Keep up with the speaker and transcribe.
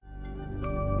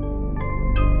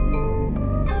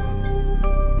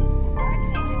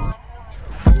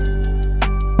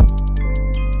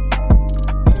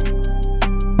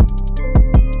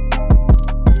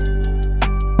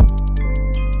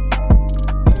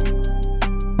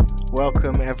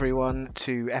welcome everyone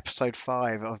to episode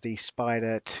 5 of the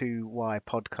Spider 2Y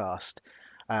podcast.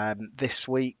 This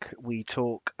week we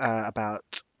talk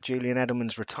about Julian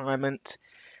Edelman's retirement.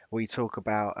 We talk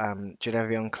about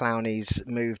Clowney's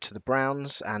move to the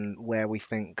Browns and where we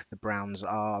think the Browns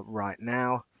are right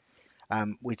now.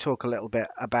 We talk a little bit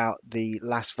about the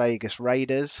Las Vegas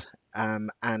Raiders,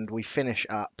 and we finish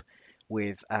up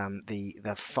with the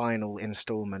final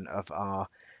installment of our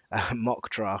mock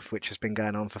draft, which has been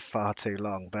going on for far too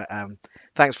long. But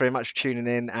thanks very much for tuning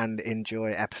in and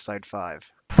enjoy episode 5.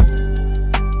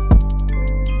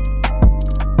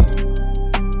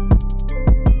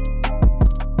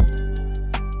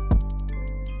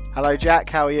 Hello, Jack.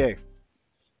 How are you?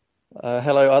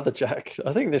 Hello, other Jack.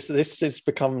 I think this has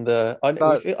become the.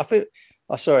 I feel.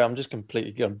 I'm sorry, I'm just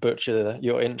completely going to butcher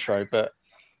your intro, but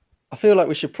I feel like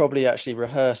we should probably actually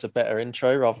rehearse a better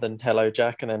intro rather than "Hello,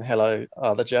 Jack" and then "Hello,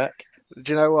 other Jack."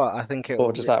 Do you know what? I think it Or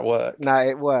will. does that work? No,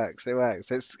 it works. It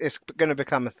works. It's going to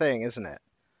become a thing, isn't it?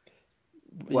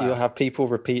 You'll Well, have people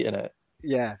repeating it.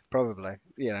 yeah, probably.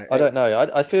 I don't know.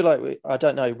 I feel like I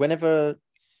don't know. Whenever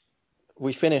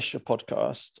we finish a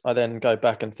podcast, I then go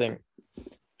back and think,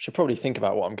 should probably think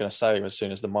about what I'm going to say as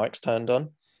soon as the mic's turned on.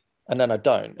 And then I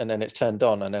don't. And then it's turned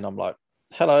on. And then I'm like,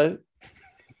 hello.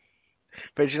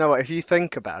 But you know what? If you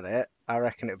think about it, I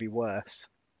reckon it'd be worse.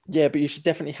 Yeah, but you should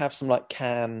definitely have some like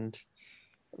canned,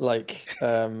 like Yeah,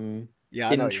 I know what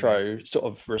you mean. intro sort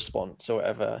of response or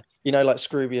whatever. You know, like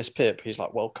Scroobius Pip, he's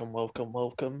like, welcome, welcome,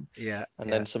 welcome. Yeah, And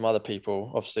yeah. then some other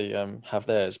people obviously have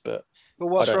theirs, but But I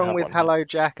what's don't wrong have with one here. Hello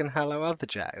Jack and Hello Other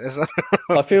Jack?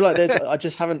 I feel like I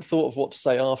just haven't thought of what to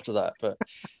say after that, but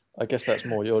I guess that's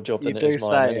more your job You than it is do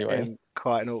mine say it anyway. in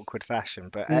quite an awkward fashion.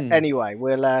 But Mm, anyway,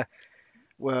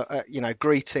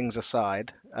 greetings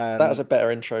aside. that was a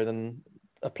better intro than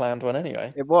a planned one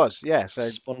anyway. It was, yeah. So who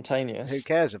Spontaneous.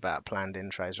 cares about planned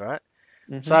intros, right?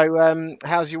 Hmm. So,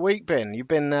 how's your week been? You've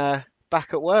been back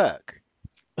at work.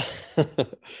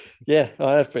 Yeah,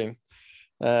 I have been.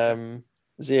 Um,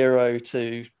 zero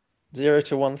to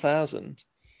 1,000.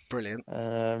 Brilliant.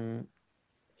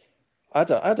 I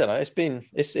don't know.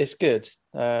 It's good.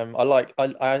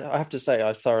 I have to say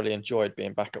I thoroughly enjoyed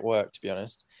being back at work, to be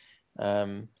honest.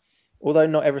 Um, Although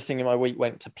not everything in my week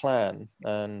went to plan,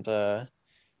 and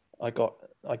I got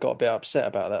a bit upset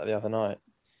about that the other night.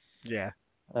 Yeah,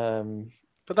 Um,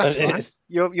 but that's fine. it's,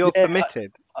 You're yeah,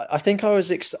 permitted. I think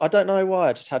I don't know why.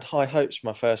 I just had high hopes for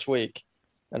my first week,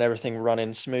 and everything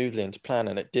running smoothly into plan,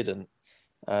 and it didn't.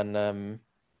 And I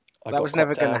That got was quite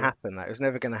never going to down. happen. That was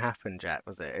never going to happen, Jack,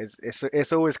 was it?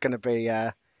 It's always going to be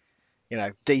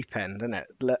deep end, isn't it?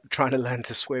 Trying to learn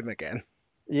to swim again.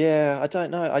 Yeah, I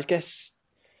don't know. I guess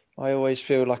I always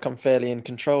feel like I'm fairly in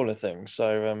control of things.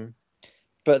 So,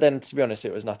 but then to be honest,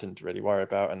 it was nothing to really worry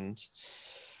about, and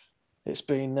it's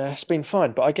been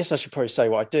fine. But I guess I should probably say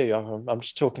what I do. I'm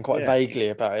just talking quite Yeah, vaguely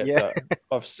about it, yeah. but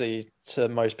obviously to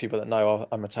most people that know,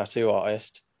 I'm a tattoo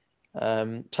artist.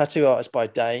 Tattoo artist by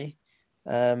day,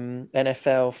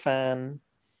 NFL fan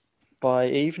by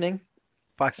evening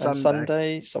By and Sunday.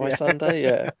 Sunday. So by Yeah, Sunday,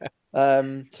 yeah.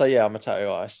 So yeah, I'm a tattoo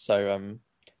artist. So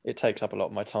it takes up a lot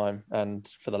of my time. And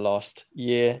for the last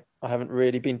year, I haven't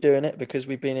really been doing it because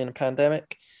we've been in a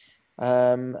pandemic.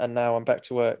 And now I'm back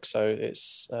to work, so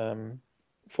it's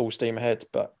full steam ahead.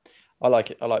 But I like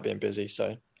it. I like being busy.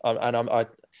 So I'm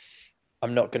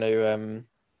not going to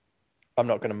I'm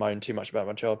not going to moan too much about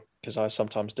my job because I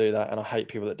sometimes do that, and I hate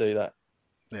people that do that.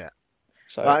 yeah.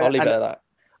 So I, I'll leave it and at that.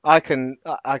 I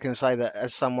can say that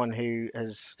as someone who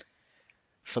has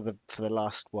for the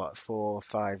last 4 or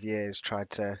 5 years tried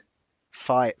to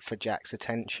fight for Jack's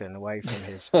attention away from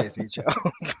his busy job.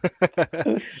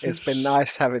 It's been nice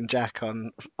having Jack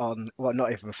on well,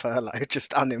 not even furlough,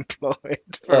 just unemployed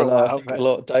for I a know. I while. think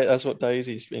But that's what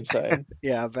Daisy's been saying.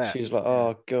 yeah, I bet. She's like,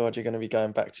 "Oh God, you're going to be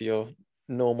going back to your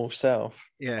normal self."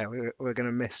 Yeah, we're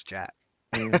gonna miss Jack.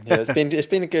 Yeah, it's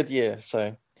been a good year.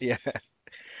 So Yeah.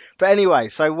 But anyway,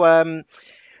 so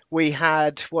we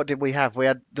had what did we have? We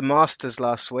had the Masters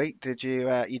last week. Did you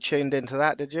tuned into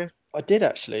that? Did you? I did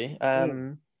actually.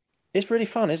 Mm, It's really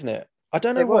fun, isn't it? I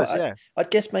don't it know was, what. yeah.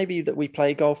 I'd guess maybe that we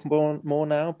play golf more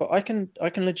now, but I can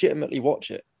legitimately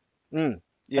watch it Mm, and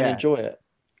yeah. enjoy it.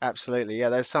 Absolutely, yeah.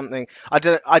 There's something I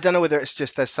don't know whether it's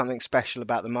just there's something special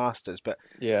about the Masters, but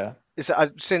Yeah.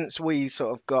 since we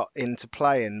sort of got into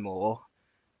playing more,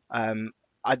 um,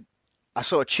 I I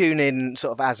sort of tune in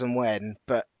sort of as and when,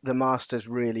 but the Masters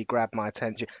really grabbed my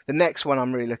attention. The next one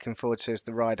I'm really looking forward to is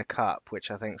the Ryder Cup,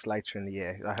 which I think is later in the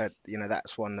year. I heard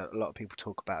that's one that a lot of people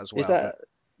talk about as Is well. But that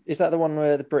is that the one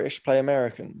where the British play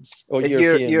Americans or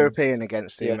Europeans? European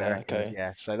against the Yeah, Americans, okay.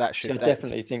 yeah. So that So should I that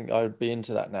definitely think I would be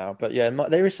into that now. But yeah,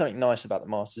 there is something nice about the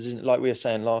Masters, isn't it? Like we were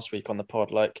saying last week on the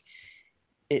pod, like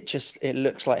it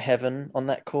looks like heaven on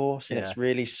that course, and yeah, it's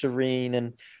really serene.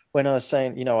 And when I was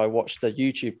saying, I watch the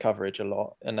YouTube coverage a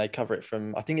lot, and they cover it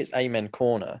from, I think it's Amen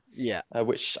Corner, yeah.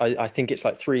 which I think it's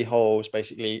like three holes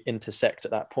basically intersect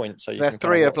at that point, so you They're can kind of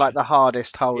three of watch like it. the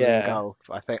hardest holes in Yeah. golf.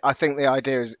 I think the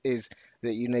idea is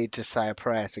that you need to say a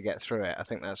prayer to get through it. I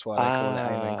think that's why they call it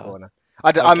Amen Ah, Corner.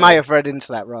 I may okay. have read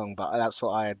into that wrong, but that's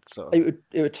what I had sort of.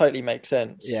 It would totally make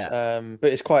sense. Yeah,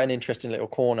 But it's quite an interesting little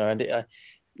corner, and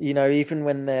even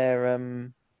when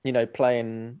they're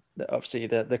playing obviously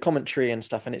the commentary and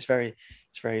stuff, and it's very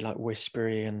like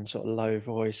whispery and sort of low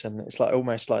voice, and it's like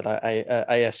almost like that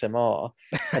ASMR.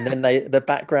 And then the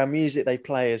background music they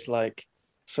play is like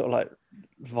sort of like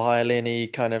violin-y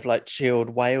kind of like chilled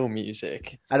whale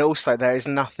music. and also there is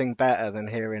nothing better than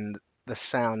hearing the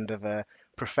sound of a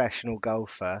professional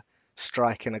golfer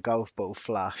striking a golf ball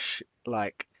flush.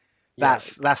 Like Yeah,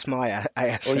 that's my or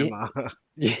ASMR.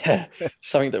 yeah,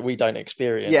 something that we don't Yeah,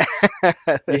 experience.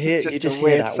 it's You just a just hear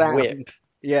weird that sound. whip.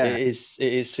 Yeah, It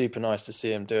is super nice to see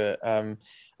them do it.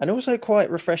 And also quite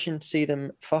refreshing to see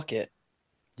them fuck it.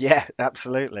 yeah,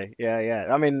 absolutely. Yeah, yeah.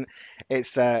 I mean,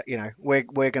 it's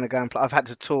we're gonna go and play. I've had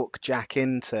to talk Jack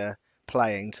into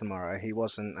playing tomorrow. He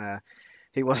wasn't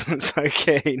so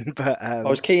keen, but I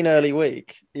was keen early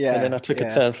week, and then yeah, I took a yeah.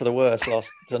 turn for the worse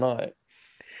last tonight.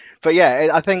 But yeah,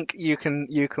 I think you can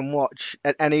watch,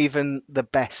 and even the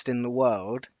best in the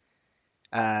world,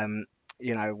 um,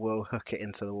 will hook it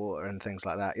into the water and things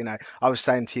like that. I was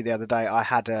saying to you the other day, I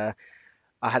had a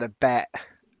bet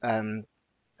um,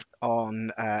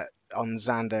 on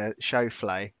Xander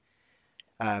Schauffele.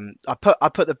 I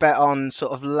put the bet on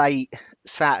sort of late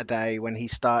Saturday when he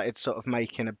started sort of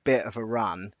making a bit of a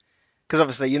run, because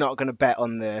obviously you're not going to bet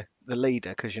on the leader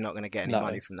because you're not going to get any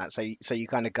money No. from that. So you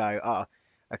kind of go, oh,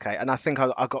 okay. And I think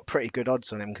I got pretty good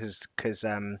odds on him because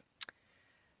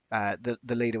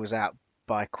the leader was out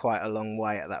by quite a long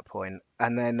way at that point,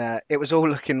 and then it was all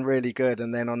looking really good.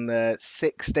 And then on the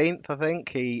 16th, I think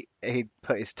he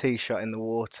put his tee shot in the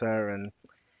water, and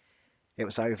it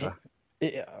was over.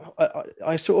 It, it,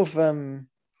 I sort of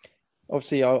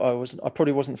obviously I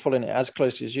probably wasn't following it as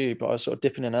closely as you, but I was sort of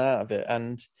dipping in and out of it.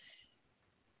 And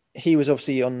he was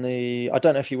obviously on I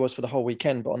don't know if he was for the whole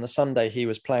weekend, but on the Sunday he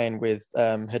was playing with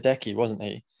Hideki, wasn't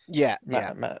he? Yeah,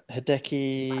 yeah.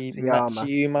 Hideki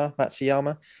Matsuyama.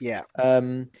 Matsuyama. Yeah,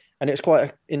 And it was quite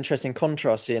an interesting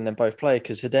contrast seeing them both play,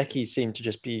 because Hideki seemed to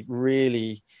just be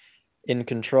really in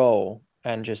control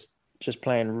and just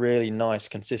playing really nice,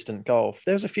 consistent golf.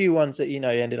 There was a few ones that he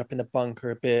ended up in the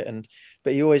bunker a bit,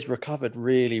 but he always recovered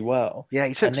really well. yeah.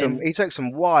 He took And some then he took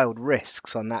some wild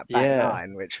risks on that back yeah,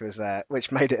 nine, which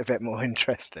made it a bit more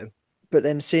interesting. but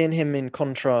then seeing him in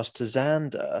contrast to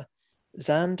Xander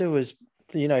was,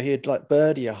 he had like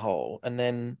birdie a hole, and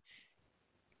then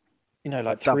A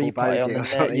like three double putt on bogey the or net.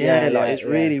 something. Yeah, Yeah, like yeah, it's yeah.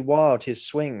 really wild, his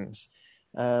swings.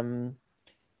 Um,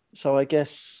 so I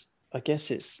guess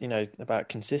it's about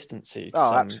consistency to Oh,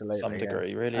 some absolutely, yeah.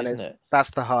 degree, really, And isn't it?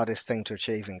 that's the hardest thing to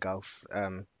achieve in golf.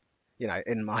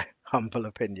 In my humble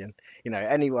opinion.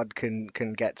 Anyone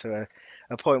can get to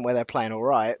a point where they're playing all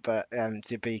right, but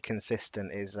to be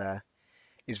consistent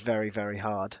is very, very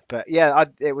hard. But yeah,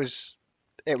 it was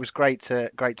great to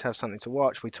have something to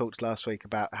watch. We talked last week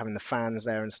about having the fans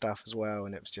there and stuff as well,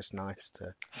 and it was just nice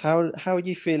to. How are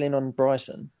you feeling on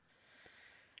Bryson?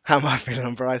 How am I feeling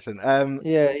on Bryson?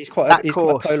 Yeah, he's quite a That he's quite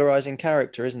a course, polarizing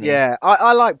character, isn't he? yeah,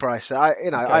 I like Bryson. Okay,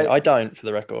 I don't, for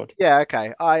the record. Yeah,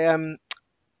 okay.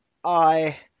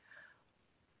 I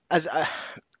as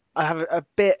I have a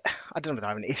bit. I don't know if I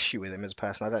have an issue with him as a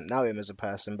person. I don't know him as a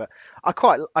person, but I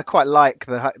quite like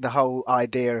the whole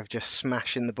idea of just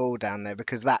smashing the ball down there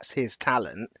because that's his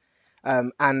talent.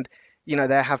 And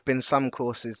there have been some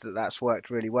courses that's worked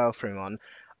really well for him on.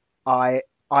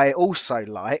 I also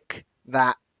like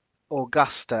that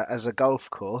Augusta as a golf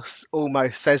course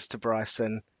almost says to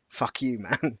Bryson, "Fuck you,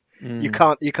 man. You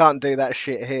Mm. can't do that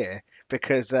shit here,"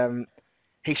 because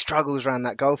he struggles around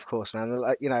that golf course, man.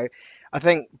 Like, I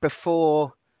think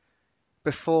before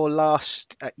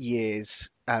last year's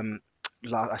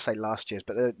I say last year's,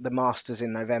 but the Masters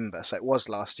in November, so it was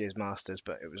last year's Masters,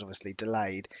 but it was obviously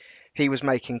delayed. He was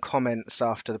making comments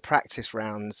after the practice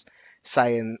rounds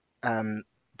saying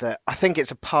that I think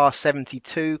it's a par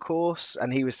 72 course,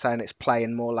 and he was saying it's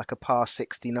playing more like a par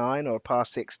 69 or a par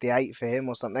 68 for him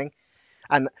or something.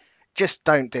 And just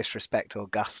don't disrespect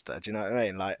Augusta. Do you know what I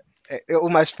mean? Like it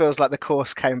almost feels like the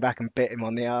course came back and bit him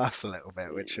on the arse a little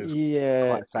bit, which was Yeah,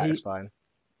 quite satisfying.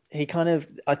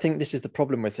 I think this is the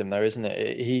problem with him though, isn't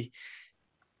it?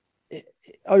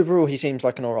 Overall, he seems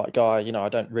like an all right guy. I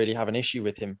don't really have an issue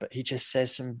with him, but he just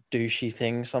says some douchey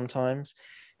things sometimes.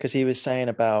 Because he was saying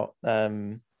about,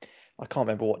 I can't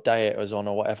remember what day it was on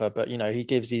or whatever, but he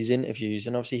gives these interviews,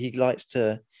 and obviously he likes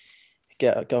to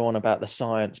go on about the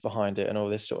science behind it and all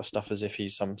this sort of stuff as if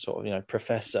he's some sort of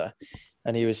professor.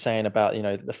 And he was saying about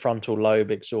the frontal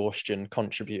lobe exhaustion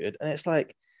contributed, and it's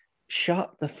like,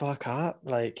 shut the fuck up!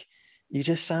 Like, you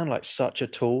just sound like such a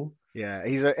tool. Yeah,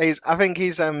 I think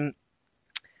he's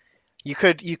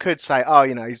you could say, oh,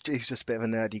 he's just a bit of a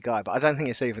nerdy guy, but I don't think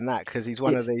it's even that, because he's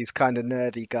one of It's these kind of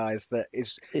nerdy guys that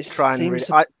is it trying really. seems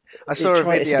to I saw a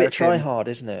it's a video bit of try him. hard,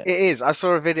 isn't it? It is. I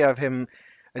saw a video of him,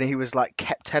 and he was like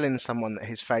kept telling someone that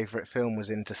his favorite film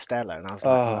was Interstellar, and I was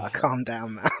like, Oh, oh, calm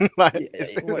down, man. Like,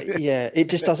 yeah, it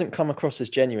just doesn't come across as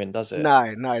genuine, does it?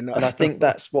 no, no, not And I at all. think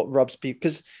that's what rubs people,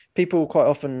 because people quite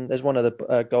often, there's one of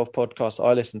the golf podcasts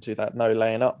I listen to, that no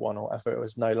laying up one, or whatever it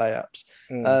was, no layups.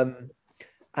 Mm,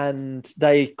 And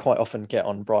they quite often get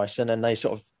on Bryson, and they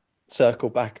sort of circle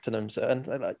back to them. And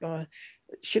they're like, oh,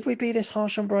 should we be this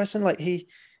harsh on Bryson? Like,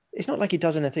 it's not like he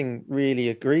does anything really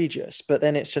egregious, but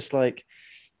then it's just like,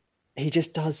 he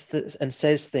just does this and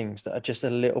says things that are just a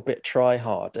little bit try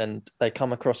hard, and they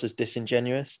come across as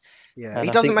disingenuous. yeah, he And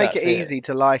I doesn't think make it that's it. easy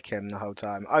to like him the whole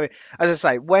time. I mean, as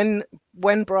I say, when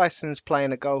Bryson's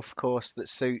playing a golf course that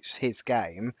suits his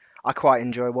game, I quite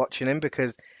enjoy watching him,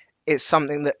 because it's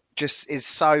something that just is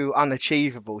so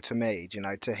unachievable to me,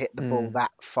 to hit the ball Mm,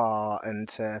 that far and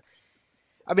to.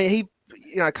 I mean,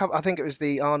 I think it was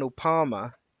the Arnold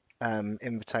Palmer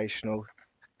Invitational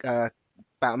uh,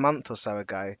 about a month or so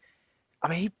ago. I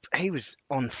mean, he was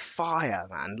on fire,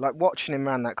 man. Like, watching him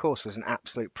around that course was an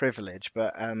absolute privilege.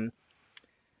 But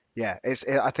yeah,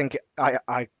 I think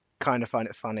I kind of find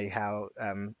it funny how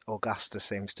Augusta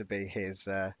seems to be his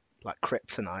like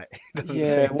kryptonite. He doesn't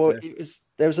yeah, seem well, to.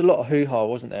 there was a lot of hoo-ha,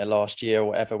 wasn't there, last year or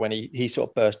whatever, when he sort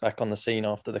of burst back on the scene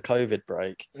after the COVID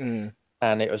break. Mm,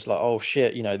 And it was like, oh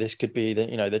shit, this could be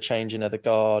the changing of the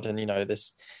guard, and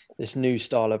this new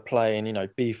style of play, and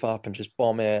beef up and just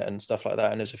bomb it and stuff like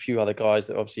that. And there's a few other guys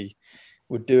that obviously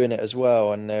were doing it as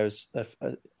well. And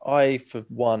I, for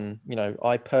one,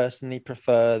 I personally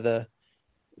prefer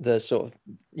the sort of,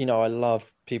 I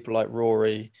love people like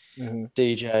Rory, hmm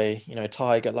DJ,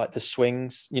 Tiger, like the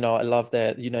swings. I love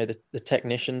the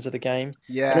technicians of the game. And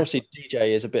Yeah, obviously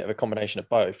DJ is a bit of a combination of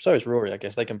both. So is Rory, I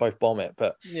guess. They can both bomb it,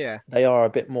 but yeah, they are a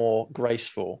bit more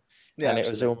graceful. yeah, And it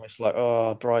was absolutely. almost like,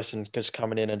 oh, Bryson just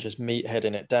coming in and just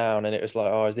meatheading it down. And it was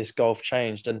like, oh, has this golf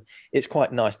changed? And it's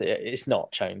quite nice that it's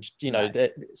not changed. No.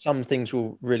 Some things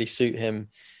will really suit him,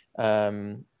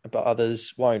 but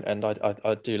others won't. And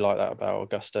I do like that about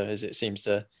Augusta, is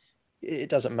it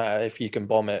doesn't matter if you can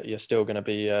bomb it, you're still going to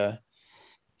be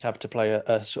have to play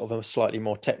a sort of a slightly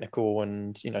more technical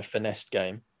and finessed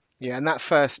game. Yeah, and that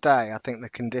first day, I think the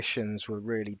conditions were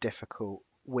really difficult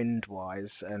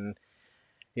wind-wise, and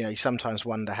you sometimes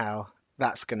wonder how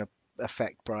that's going to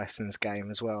affect Bryson's game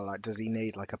as well. Like, does he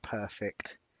need like a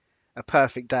perfect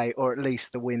day, or at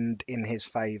least the wind in his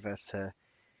favour to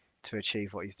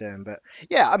achieve what he's doing? But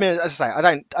yeah, I mean, as I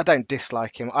say, I don't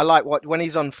dislike him. I like when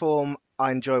he's on form.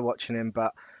 I enjoy watching him,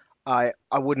 but I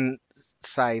wouldn't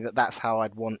say that that's how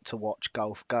I'd want to watch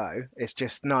golf go. It's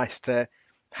just nice to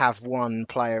have one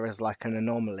player as like an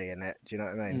anomaly in it. Do you know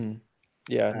what I mean? Mm.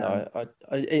 Yeah, Um,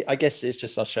 no, I guess it's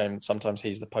just a shame sometimes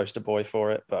he's the poster boy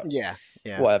for it, but yeah,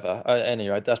 yeah, whatever.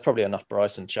 Anyway, that's probably enough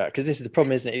Bryson chat, because this is the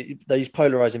problem, isn't it? These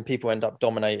polarizing people end up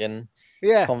dominating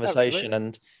yeah, conversation.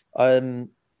 absolutely. And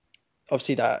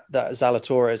obviously that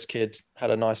Zalatoris kid had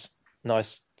a nice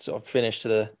sort of finish to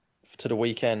the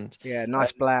weekend. Yeah, nice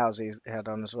And blouse he had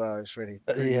on as well. It was really,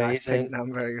 really yeah, nice he's pink a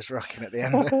number he was rocking at the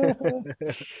end.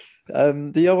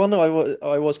 the other one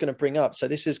I was going to bring up. So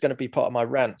this is going to be part of my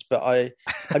rant, but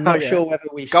I'm Oh not yeah, sure whether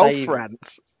we golf save it.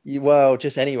 rants. Well,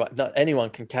 just anyone, not anyone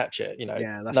can catch it.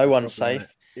 Yeah, that's No the one's problem, isn't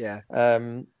safe. it? Yeah.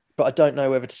 But I don't know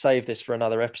whether to save this for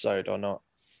another episode or not.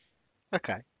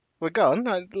 Okay. We're gone.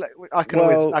 I can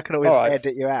always, I Well, can always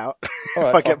edit you out all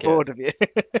if right, I get fuck it. bored of you.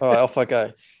 All right, off I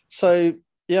go. So,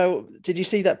 did you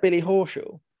see that Billy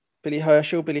Horschel,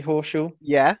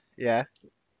 Yeah, yeah,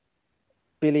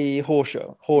 yeah,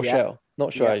 Horschel,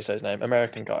 not sure yeah, how you say his name,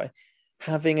 American guy,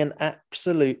 having an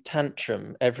absolute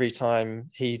tantrum every time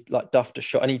he like duffed a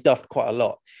shot, and he duffed quite a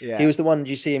lot. He yeah, was the one, did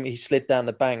you see him? He slid down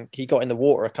the bank. He got in the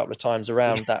water a couple of times yeah,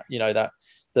 around that, that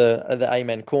the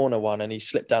Amen corner one, and he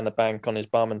slipped down the bank on his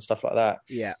bum and stuff like that.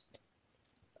 yeah.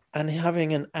 And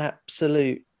having an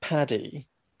absolute paddy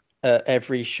at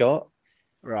every shot,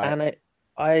 Right. and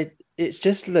it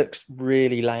just looks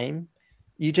really lame.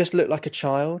 you just look like a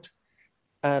child.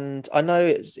 And I know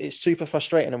it's super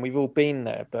frustrating, and we've all been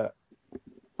there, but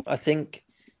I think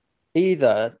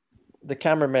either the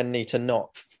cameramen need to not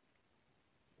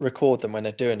record them when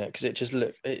they're doing it, because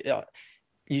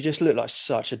you just look like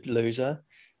such a loser,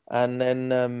 and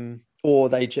then or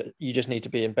you just need to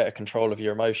be in better control of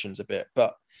your emotions a bit.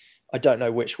 But I don't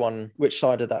know which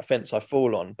side of that fence I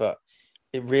fall on, but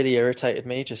it really irritated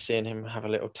me just seeing him have a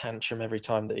little tantrum every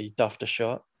time that he duffed a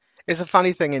shot. It's a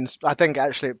funny thing I think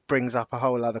actually it brings up a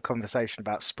whole other conversation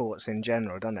about sports in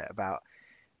general, doesn't it? About,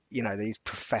 these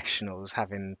professionals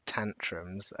having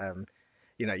tantrums.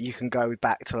 You can go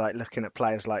back to like looking at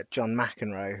players like John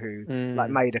McEnroe who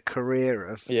like Mm, made a career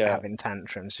of yeah. having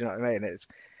tantrums. Do you know what I mean?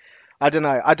 I don't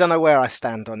know. I don't know where I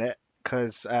stand on it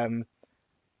because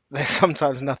there's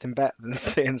sometimes nothing better than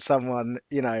seeing someone,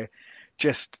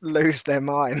 just lose their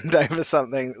mind over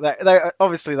something that they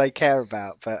obviously they care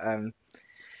about. But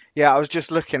yeah, I was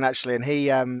just looking actually,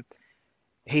 and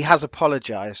he has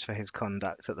apologised for his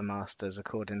conduct at the Masters,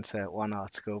 according to one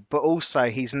article. But also,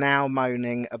 he's now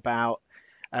moaning about,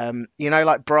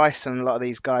 like Bryson and a lot of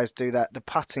these guys do that, the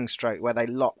putting stroke where they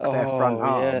lock their front Oh yeah,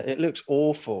 arm. it looks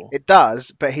awful. It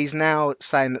does, but he's now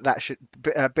saying that should.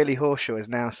 Billy Horschel is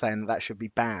now saying that should be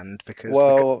banned because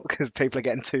Well, because people are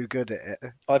getting too good at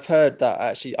it. I've heard that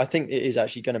actually. I think it is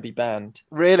actually going to be banned.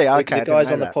 Really? Okay, The I didn't guys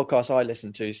know on the that. podcast I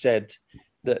listened to said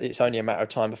that it's only a matter of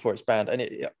time before it's banned. And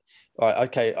right,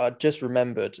 okay, I just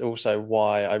remembered also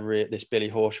why this Billy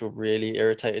Horschel really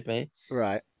irritated me.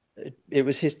 Right. It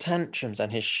was his tantrums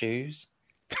and his shoes.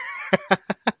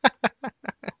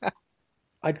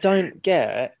 I don't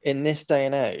get in this day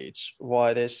and age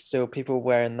why there's still people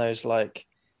wearing those like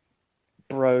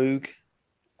brogue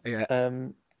Yeah.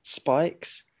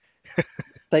 spikes.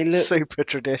 They look Super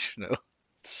traditional.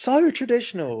 so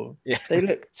traditional. Yeah. They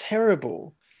look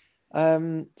terrible.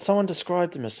 Someone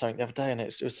described them as something the other day, and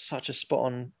it was such a spot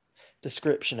on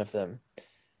description of them.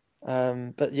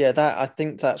 But yeah, that I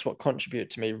think that's what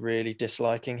contributed to me really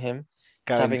disliking him.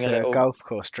 Going Having a to a little, golf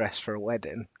course dressed for a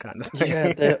wedding kind of yeah,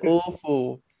 thing. they're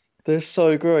awful. They're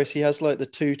so gross. He has like the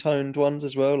two-toned ones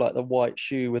as well, like the white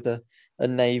shoe with a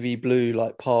navy blue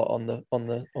like part on the On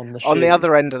the shoe.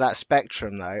 other end of that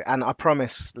spectrum, though, and I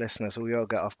promise listeners we will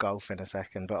get off golf in a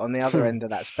second, but on the other end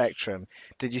of that spectrum,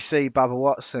 did you see Bubba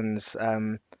Watson's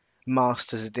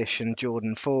Masters Edition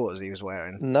Jordan 4s he was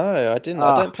wearing? No, I didn't. I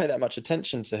Ah, don't pay that much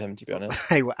attention to him, to be honest.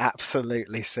 they were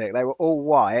absolutely sick. They were all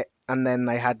white, and then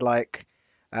they had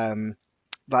um,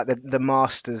 like the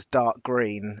Masters dark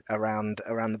green around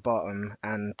the bottom,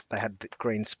 and they had the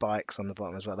green spikes on the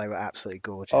bottom as well. They were absolutely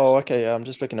gorgeous. Oh, okay. Yeah, I'm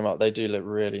just looking them up. They do look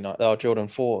really nice. Oh, Jordan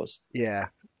 4s. Yeah,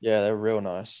 Yeah, they're real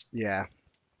nice. yeah.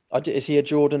 Is he a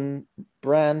Jordan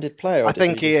branded player, I or did he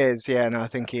think he just? is. Yeah, no, I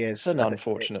think he It's is. an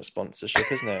unfortunate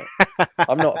sponsorship, isn't it?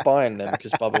 I'm not buying them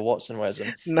because Bubba Watson wears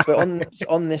them. No, But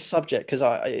on this subject, because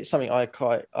it's something I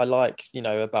like,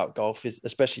 about golf is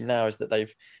especially now is that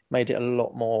they've made it a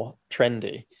lot more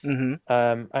trendy. hmm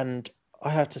And I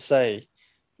have to say,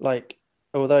 like,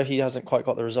 although he hasn't quite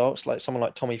got the results, like someone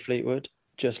like Tommy Fleetwood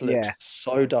just looks Yeah,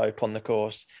 so dope on the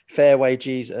course, fairway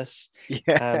Jesus,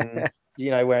 yeah. and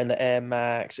wearing the Air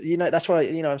Max. That's why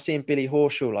I'm seeing Billy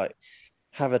Horschel like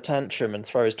have a tantrum and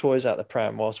throw his toys out the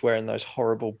pram whilst wearing those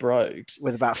horrible brogues.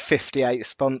 With about 58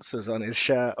 sponsors on his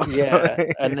shirt or Yeah,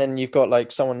 something. and then you've got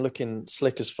like someone looking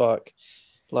slick as fuck.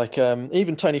 Like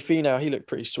even Tony Finau, he looked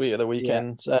pretty sweet at the Yeah.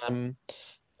 weekend.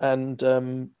 And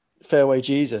Fairway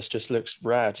Jesus just looks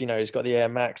rad. He's got the Air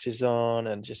Maxes on,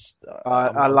 and just I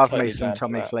I'm love me totally some down for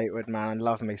Tommy that. Fleetwood, man.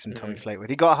 Love me some Tommy Mm. Fleetwood.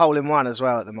 He got a hole in one as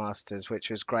well at the Masters, which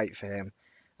was great for him.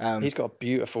 Um, He's got a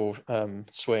beautiful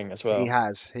swing as he well.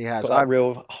 has, he He's has. got that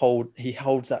real hold. He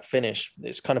holds that finish.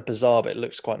 It's kind of bizarre, but it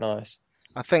looks quite nice.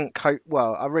 I think,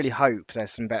 well, I really hope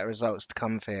there's some better results to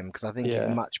come for him because I think he's a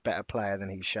Yeah. much better player than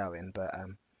he's showing. But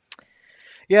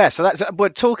yeah, so we're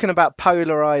talking about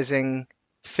polarizing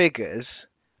figures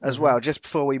as Hmm. well. Just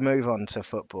before we move on to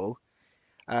football,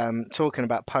 talking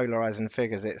about polarizing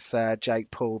figures, it's Jake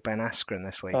Paul, Ben Askren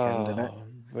this weekend, isn't it? Oh,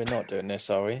 we're not doing this,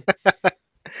 are we?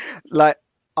 Like,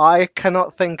 I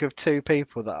cannot think of two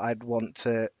people that I'd want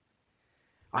to.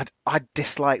 I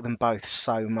dislike them both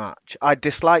so much. I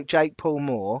dislike Jake Paul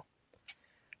more,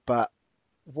 but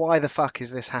why the fuck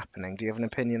is this happening? Do you have an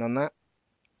opinion on that?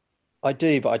 I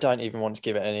do, but I don't even want to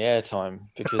give it any airtime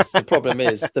because the problem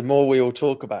is the more we all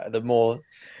talk about it, the more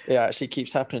it actually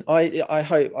keeps happening. I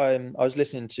hope I was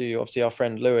listening to obviously our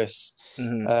friend Lewis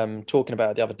hmm talking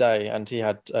about it the other day, and he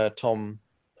had Tom,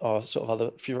 our sort of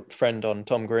other friend on,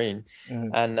 Tom Green, hmm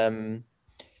and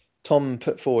Tom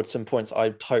put forward some points I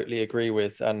totally agree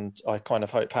with, and I kind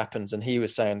of hope happens. And he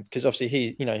was saying, because obviously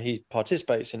he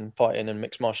participates in fighting and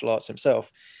mixed martial arts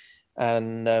himself,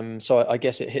 and so I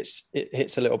guess it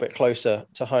hits a little bit closer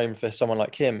to home for someone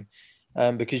like him,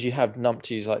 because you have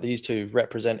numpties like these two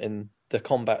representing the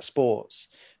combat sports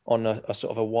on a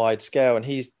sort of a wide scale.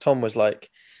 And Tom was like,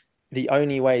 the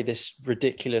only way this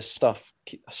ridiculous stuff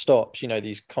stops,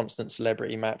 these constant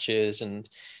celebrity matches and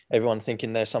everyone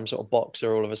thinking they're some sort of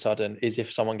boxer all of a sudden, is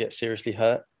if someone gets seriously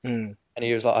hurt. Mm. And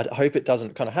he was like, I hope it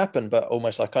doesn't kind of happen, but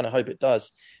almost I kind of hope it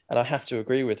does. And I have to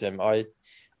agree with him.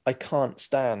 I can't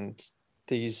stand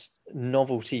these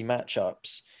novelty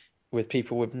matchups with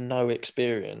people with no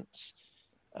experience.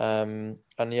 And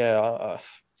yeah,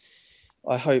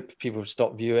 I hope people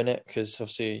stop viewing it, because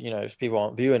obviously, if people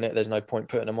aren't viewing it, there's no point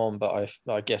putting them on. But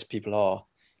I guess people are.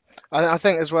 I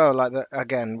think as well, like that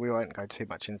again, we won't go too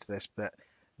much into this, but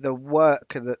the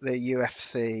work that the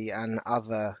UFC and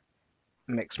other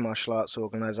mixed martial arts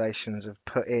organizations have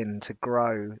put in to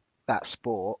grow that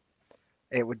sport,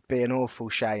 it would be an awful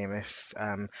shame if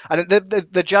and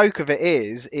the joke of it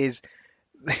is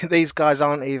these guys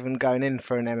aren't even going in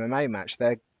for an MMA match,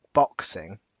 they're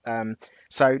boxing.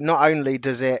 So not only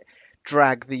does it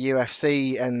drag the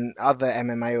UFC and other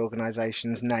MMA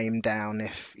organizations name down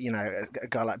if a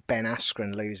guy like Ben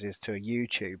Askren loses to a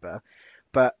YouTuber,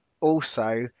 but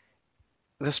also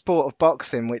the sport of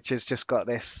boxing, which has just got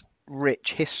this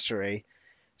rich history,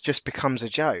 just becomes a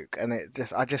joke. And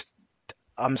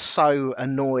I'm so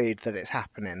annoyed that it's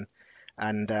happening.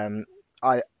 And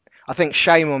I I think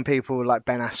shame on people like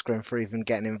Ben Askren for even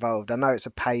getting involved. I know it's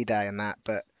a payday and that,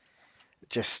 but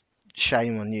just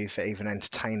shame on you for even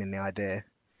entertaining the idea.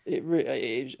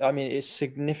 I mean, it's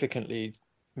significantly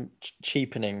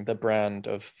cheapening the brand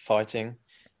of fighting,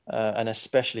 and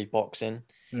especially boxing.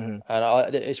 Hmm.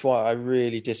 And it's why I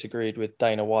really disagreed with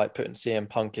Dana White putting CM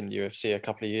Punk in the UFC a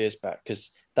couple of years back,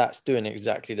 because that's doing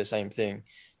exactly the same thing.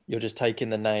 You're just taking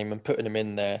the name and putting him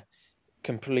in there,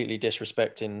 completely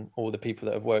disrespecting all the people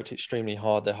that have worked extremely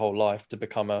hard their whole life to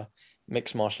become a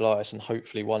mixed martial artist and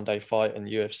hopefully one day fight in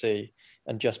the UFC.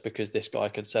 And just because this guy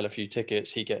could sell a few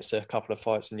tickets, he gets a couple of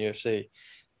fights in the UFC.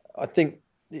 I think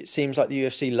it seems like the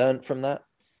UFC learned from that.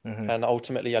 Hmm. And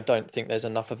ultimately, I don't think there's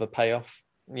enough of a payoff.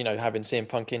 Having CM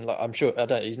Punk in, like, I'm sure I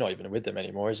don't. He's not even with them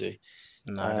anymore, is he?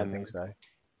 No, I don't Um, think so.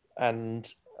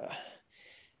 and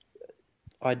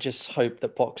I just hope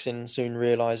that boxing soon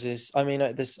realizes. I mean,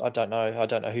 I don't know. I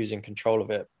don't know who's in control of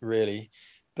it really,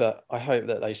 but I hope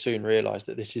that they soon realize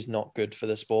that this is not good for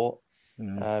the sport.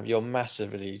 Mm. You're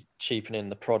massively cheapening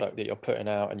the product that you're putting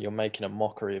out, and you're making a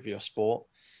mockery of your sport.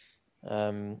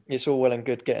 It's all well and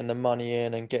good getting the money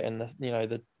in and getting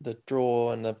the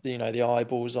draw and the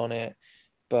eyeballs on it,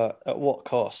 but at what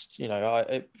cost?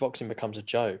 Boxing becomes a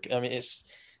joke. I mean,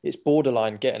 it's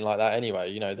borderline getting like that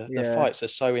anyway. The Yeah. fights are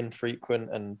so infrequent,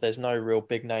 and there's no real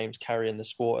big names carrying the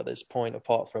sport at this point,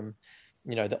 apart from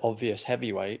the obvious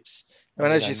heavyweights. And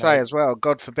And as you say mate, as well,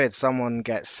 God forbid someone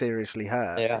gets seriously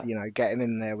hurt, yeah, getting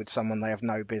in there with someone they have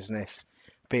no business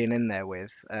being in there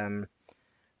with.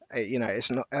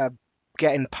 It's not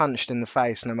getting punched in the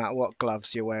face, no matter what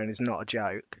gloves you're wearing, is not a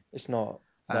joke. it's not.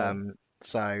 No,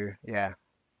 So yeah.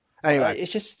 Anyway,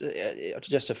 it's just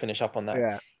to finish up on that.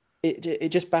 yeah. It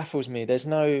just baffles me. There's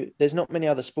not many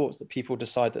other sports that people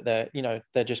decide that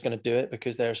they're just going to do it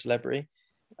because they're a celebrity,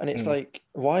 and it's Mm, like,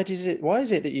 why is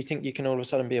it that you think you can all of a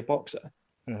sudden be a boxer?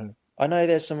 mhm. I know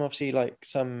there's some, obviously, like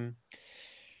some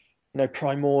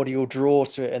primordial draw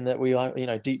to it, and that we like,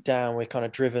 deep down we're kind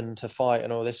of driven to fight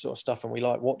and all this sort of stuff, and we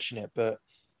like watching it, but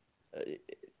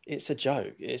it's a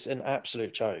joke. It's an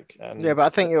absolute joke. Yeah, And but I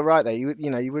think you're right there. You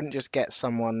wouldn't just get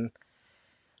someone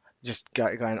just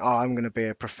going, oh, I'm going to be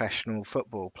a professional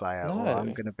football player, or I'm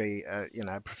no, going to be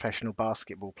a professional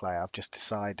basketball player. I've just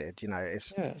decided. yeah,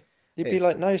 you'd be It's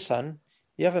like, no, son,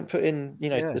 you haven't put in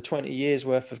yeah. the 20 years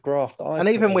worth of graft that And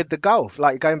I've put even in. with the golf,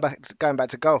 like going back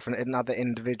to golf and another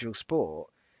individual sport,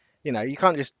 you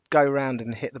can't just go around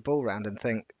and hit the ball round and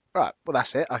think, right, well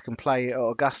that's it, I can play at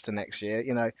Augusta next year.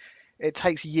 It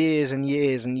takes years and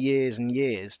years and years and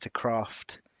years to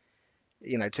craft,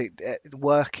 to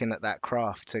working at that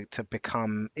craft to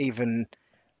become even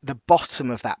the bottom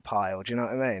of that pile. Do you know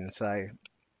what I mean? So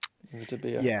To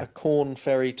be a, yeah, a Corn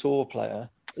Ferry Tour player.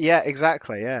 yeah,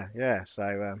 exactly, yeah, yeah.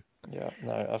 So Yeah,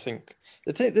 no, I think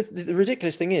the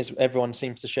ridiculous thing is everyone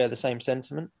seems to share the same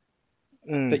sentiment,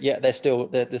 mm, but yet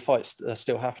the fights are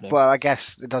still happening. well, I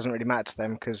guess it doesn't really matter to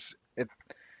them because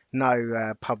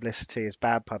no publicity is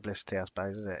bad publicity, I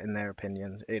suppose, is it? In their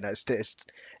opinion, it's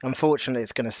unfortunately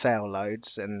it's going to sell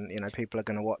loads, and people are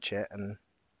going to watch it, and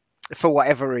for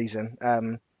whatever reason,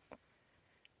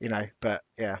 But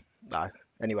yeah, no.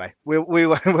 Anyway, we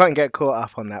won't get caught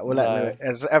up on that. We'll let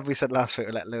Lewis, No, as we said last week,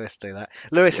 we'll let Lewis do that.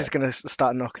 Lewis yeah, is going to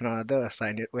start knocking on our door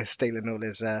saying we're stealing all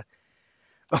his all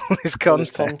his all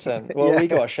his content. content. Well, Yeah. we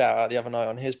got a shout out the other night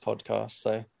on his podcast,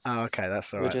 so Oh, okay,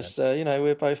 that's all we're right then.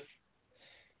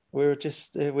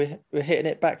 just, we're hitting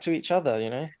it back to each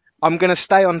other. I'm going to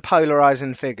stay on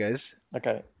polarizing figures,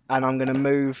 Okay. and I'm going to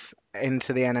move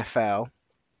into the NFL Hmm.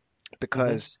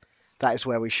 because that is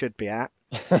where we should be at.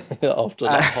 After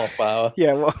Uh, like half hour.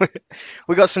 yeah, well,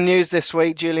 we got some news this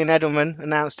week. Julian Edelman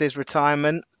announced his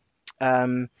retirement.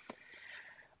 Um,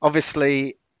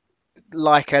 Obviously,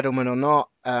 like Edelman or not,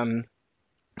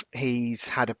 he's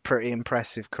had a pretty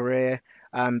impressive career.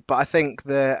 But I think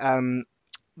the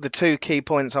two key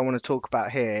points I want to talk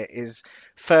about here is,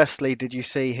 firstly, did you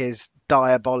see his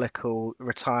diabolical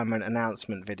retirement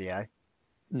announcement video?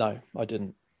 No, I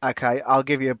didn't. Okay, I'll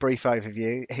give you a brief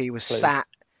overview. Please.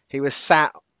 He was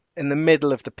sat in the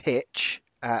middle of the pitch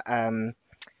at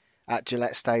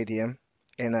Gillette Stadium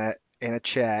in a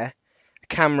chair. The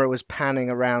camera was panning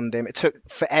around him. It took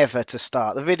forever to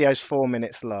start. The video's 4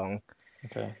 minutes long.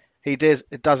 Okay.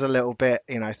 It does a little bit,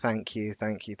 thank you,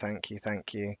 thank you, thank you,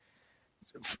 thank you,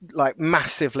 like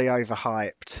massively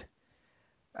overhyped,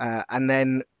 and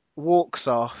then walks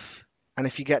off. And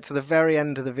if you get to the very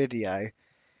end of the video,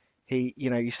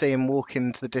 you see him walk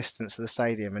into the distance of the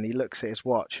stadium, and he looks at his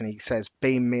watch and he says,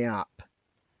 "Beam me up,"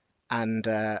 and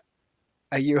a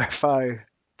UFO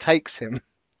takes him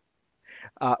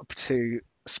up to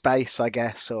space, I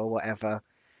guess, or whatever.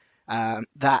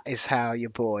 That is how your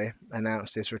boy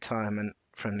announced his retirement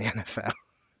from the NFL.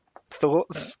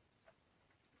 Thoughts?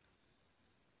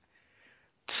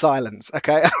 Silence.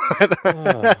 Okay.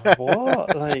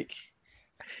 What? Like,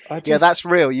 I Yeah, that's just,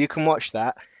 real. You can watch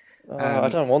that I um,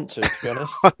 don't want to be on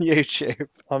honest. YouTube.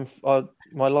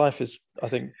 My life is, I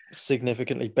think,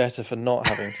 significantly better for not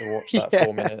having to watch that Yeah.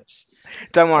 4 minutes.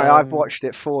 Don't worry, I've Um, watched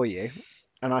it for you,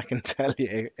 and I can tell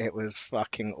you it was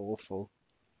fucking awful.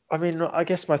 I mean, I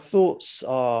guess my thoughts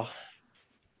are,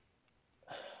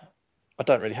 I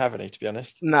don't really have any, to be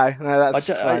honest. No, that's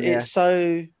fine. Yeah, It's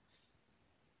so,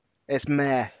 it's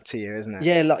meh to you, isn't it?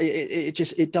 yeah, like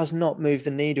it does not move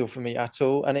the needle for me at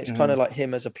all. And it's kind Hmm. of like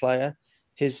him as a player.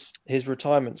 His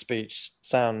retirement speech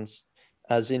sounds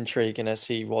as intriguing as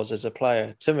he was as a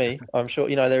player to me. I'm sure,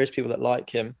 there is people that like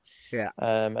him, Yeah.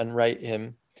 and rate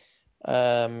him.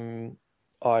 Um,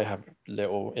 I have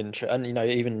little interest, and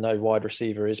even though wide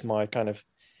receiver is my kind of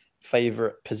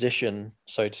favorite position,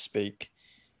 so to speak,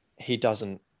 he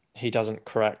doesn't he doesn't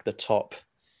crack the top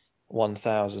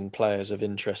 1,000 players of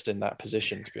interest in that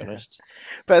position, to be honest.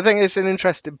 But I think it's an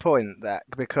interesting point that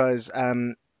because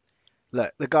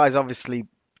look, the guy's obviously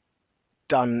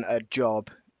done a job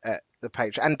at the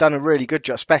Patriots and done a really good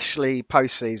job, especially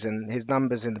postseason. His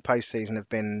numbers in the postseason have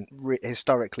been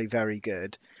historically very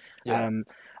good. Yeah. Um,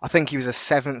 I think he was a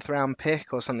seventh round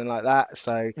pick or something like that.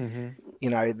 So Hmm.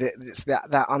 it's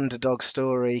that underdog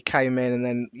story came in, and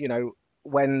then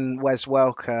when Wes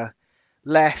Welker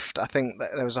left, I think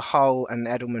that there was a hole, and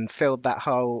Edelman filled that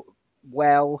hole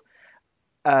well.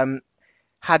 Um,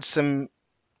 had some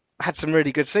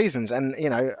really good seasons, and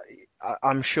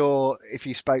I'm sure if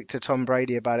you spoke to Tom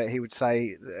Brady about it, he would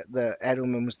say that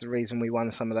Edelman was the reason we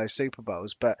won some of those Super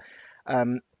Bowls. But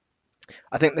um,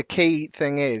 I think the key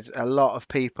thing is a lot of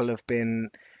people have been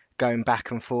going back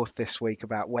and forth this week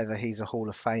about whether he's a Hall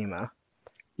of Famer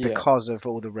Yeah. because of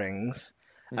all the rings.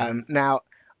 Hmm. Now,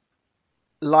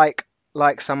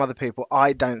 like some other people,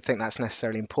 I don't think that's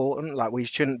necessarily important. Like we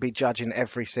shouldn't be judging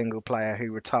every single player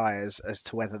who retires as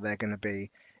to whether they're going to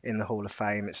be in the Hall of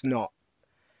Fame. It's not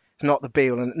the be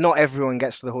all, and not everyone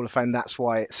gets to the Hall of Fame. That's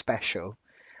why it's special.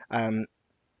 Um,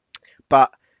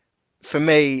 but for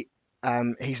me,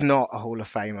 he's not a Hall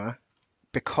of Famer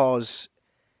because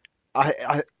I,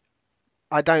 I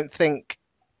I don't think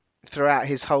throughout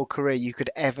his whole career you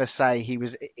could ever say he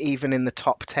was even in the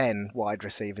top 10 wide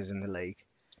receivers in the league.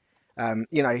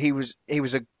 He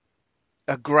was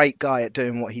a great guy at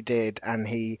doing what he did, and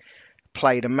he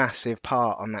played a massive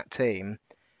part on that team.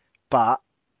 But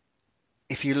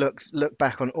if you look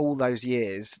back on all those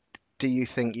years, do you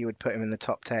think you would put him in the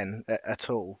top 10 at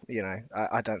all?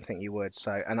 I don't think you would.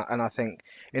 So, and I think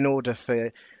in order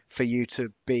for you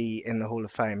to be in the Hall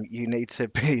of Fame, you need to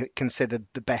be considered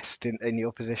the best in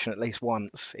your position at least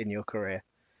once in your career.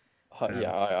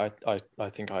 Yeah, Um, I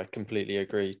think I completely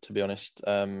agree, to be honest.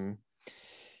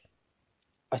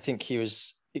 I think he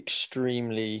was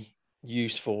extremely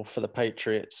useful for the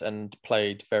Patriots and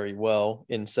played very well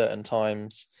in certain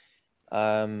times.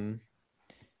 Um,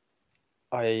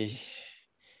 I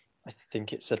I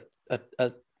think it's a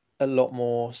a lot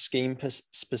more scheme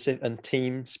specific and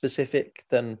team specific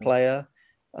than player.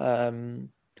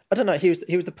 I don't know. He was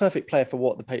the perfect player for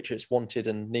what the Patriots wanted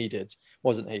and needed,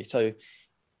 wasn't he? So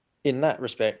in that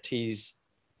respect, he's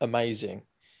amazing.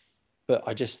 But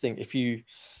I just think if you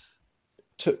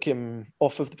took him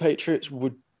off of the Patriots,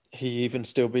 would he even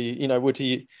still be, would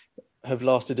he have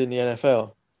lasted in the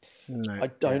NFL? No, I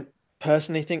don't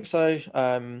personally think so.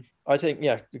 I think,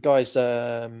 the guy's,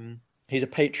 he's a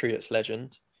Patriots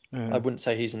legend. I wouldn't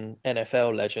say he's an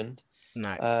NFL legend.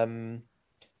 No.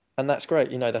 And that's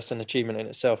great. That's an achievement in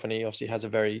itself. And he obviously has a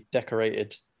very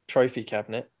decorated trophy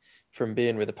cabinet from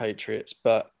being with the Patriots.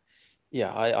 But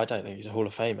yeah, I don't think he's a Hall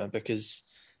of Famer because,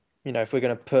 if we're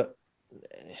going to put,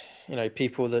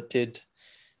 people that did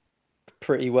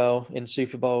pretty well in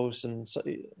Super Bowls and so,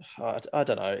 I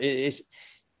don't know.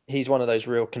 He's one of those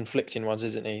real conflicting ones,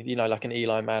 isn't he? Like an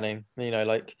Eli Manning,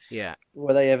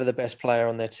 were they ever the best player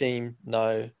on their team?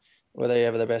 No. Were they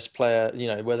ever the best player?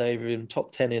 Were they even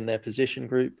top 10 in their position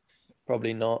group?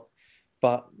 Probably not.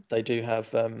 But they do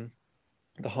have the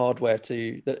hardware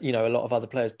that, a lot of other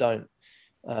players don't.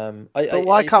 But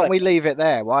why can't we leave it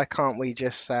there? Why can't we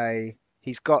just say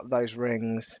he's got those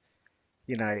rings?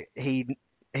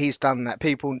 He's done that.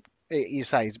 People, you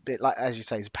say he's a bit like, as you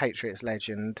say, he's a Patriots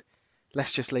legend.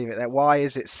 Let's just leave it there. Why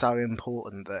is it so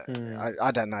important that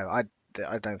I don't know.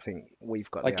 I don't think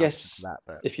we've got the answer to that.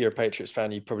 But if you're a Patriots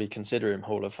fan, you'd probably consider him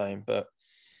Hall of Fame. But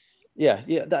yeah,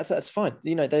 that's fine.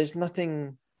 There's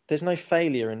no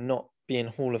failure in not being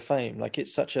Hall of Fame. Like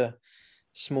it's such a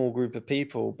small group of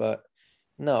people. But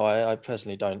no, I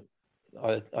personally don't.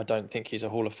 I don't think he's a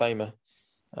Hall of Famer.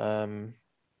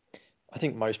 I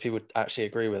think most people actually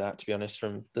agree with that, to be honest,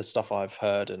 from the stuff I've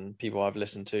heard and people I've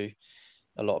listened to.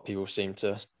 A lot of people seem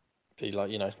to be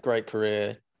like, great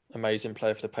career, amazing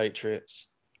player for the Patriots.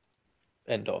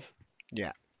 End of.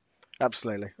 Yeah,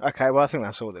 absolutely. Okay, well, I think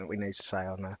that's all that we need to say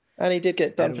on that. And he did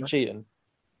get done for cheating.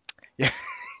 Yeah,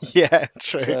 yeah,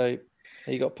 true. So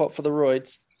he got popped for the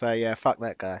roids. So yeah, fuck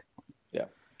that guy. Yeah.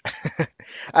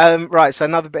 Right, so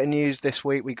another bit of news this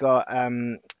week we got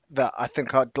that I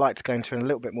think I'd like to go into in a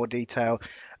little bit more detail.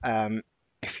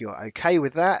 If you're okay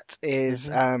with that, is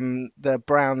the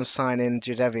Browns signing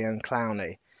Jadeveon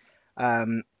Clowney.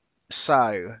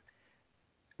 So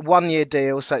 1 year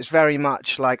deal, so it's very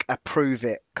much like a prove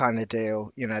it kind of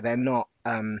deal. They're not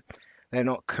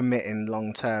committing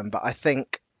long term, but I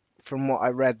think from what I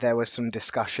read, there were some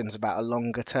discussions about a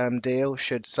longer term deal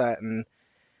should certain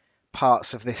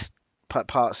parts of his deal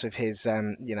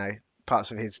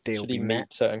should be he met.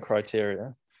 meet certain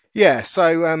criteria? Yeah,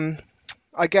 so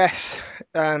I guess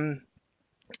I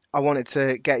wanted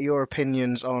to get your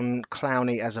opinions on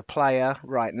Clowney as a player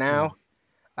right now,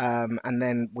 and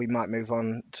then we might move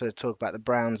on to talk about the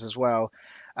Browns as well.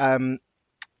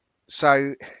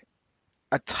 So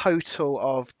a total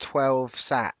of 12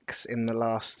 sacks in the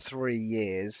last 3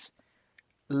 years,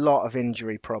 a lot of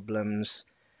injury problems.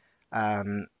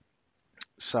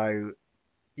 So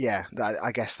yeah,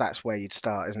 I guess that's where you'd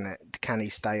start, isn't it? Can he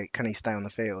stay on the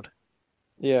field?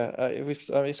 Yeah,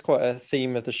 it's quite a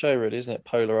theme of the show, really, isn't it?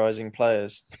 Polarizing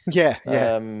players. Yeah.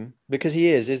 Because he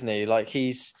is, isn't he? Like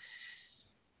he's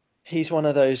one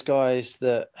of those guys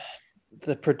that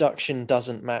the production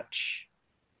doesn't match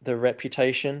the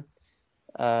reputation.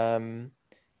 And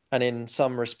in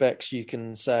some respects, you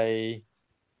can say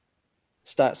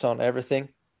stats aren't everything.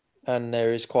 And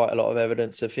there is quite a lot of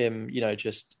evidence of him,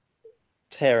 just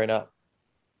tearing up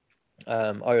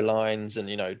O-lines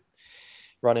and,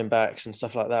 running backs and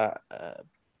stuff like that.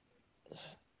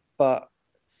 But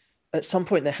at some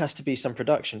point there has to be some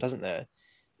production, doesn't there?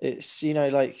 It's,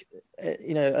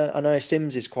 I know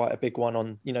Sims is quite a big one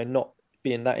on, not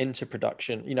being that into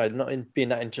production, not being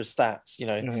that into stats,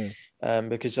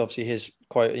 because obviously his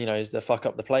quote, is the fuck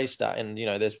up the play stat. And,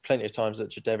 there's plenty of times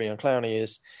that Jadeveon Clowney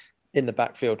is in the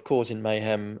backfield causing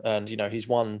mayhem and, he's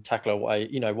one tackle away,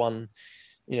 one,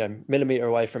 millimeter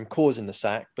away from causing the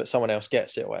sack, but someone else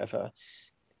gets it or whatever.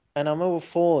 And I'm all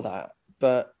for that.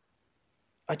 But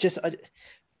at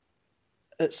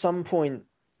some point,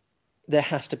 there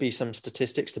has to be some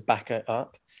statistics to back it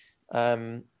up.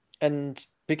 And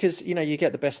because, you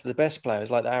get the best of the best players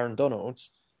like the Aaron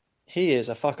Donalds, he is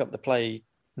a fuck up the play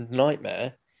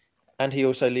nightmare. And he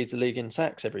also leads the league in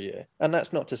sacks every year. And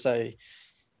that's not to say,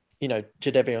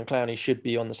 Jadeveon Clowney should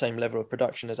be on the same level of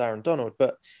production as Aaron Donald,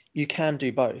 but you can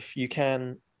do both. You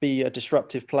can be a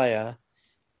disruptive player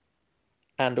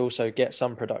and also get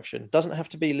some production. Doesn't have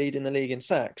to be leading the league in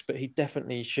sacks, but he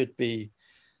definitely should be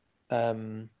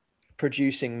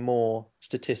producing more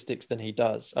statistics than he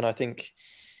does. And I think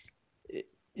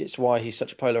it's why he's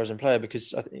such a polarizing player,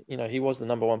 because he was the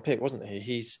number one pick, wasn't he?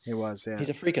 He was, yeah. He's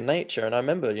a freak of nature, and I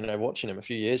remember watching him a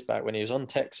few years back when he was on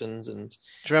Texans, and Do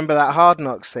you remember that Hard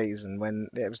Knocks season when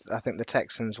it was? I think the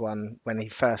Texans won when he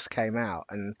first came out,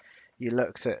 and you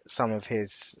looked at some of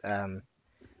his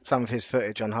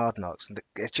footage on Hard Knocks, and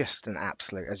it's just an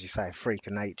absolute, as you say, freak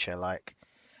of nature. Like,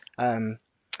 um,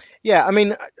 yeah, I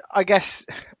mean, I guess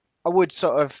I would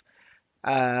sort of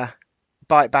uh,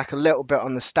 bite back a little bit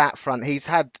on the stat front.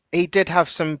 He did have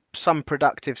some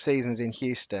productive seasons in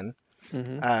Houston,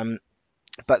 mm-hmm. um,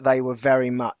 but they were very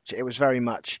much. It was very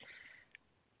much.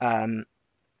 Um,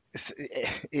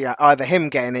 yeah, either him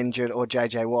getting injured or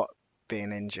JJ Watt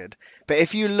being injured. But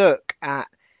if you look at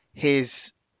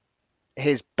his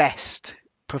best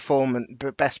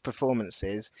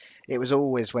performances, it was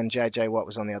always when JJ Watt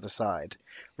was on the other side.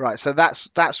 Right, so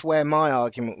that's where my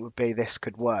argument would be this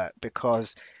could work,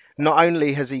 because not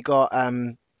only has he got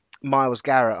Myles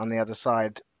Garrett on the other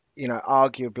side,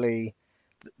 arguably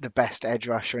the best edge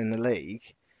rusher in the league.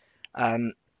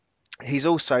 Um, he's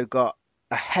also got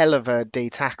a hell of a D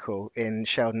tackle in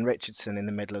Sheldon Richardson in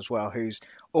the middle as well, who's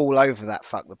all over that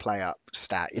fuck the play up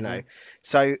stat. Mm-hmm.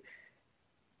 So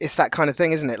it's that kind of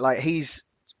thing, isn't it? Like, he's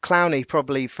Clowney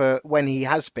probably for when he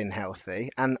has been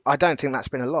healthy, and I don't think that's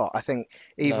been a lot. I think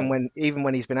even No.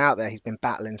 when he's been out there, he's been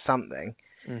battling something.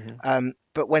 Mm-hmm.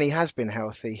 But when he has been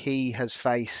healthy, he has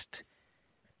faced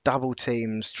double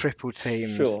teams, triple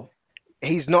teams. Sure.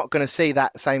 He's not going to see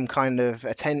that same kind of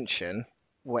attention,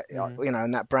 Mm-hmm.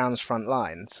 in that Browns front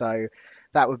line. So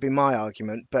that would be my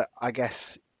argument. But I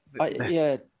guess, I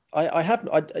yeah, I have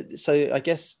so I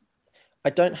guess I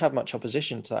don't have much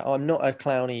opposition to that. I'm not a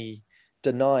Clowney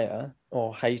denier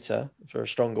or hater, for a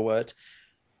stronger word.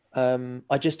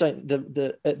 I just don't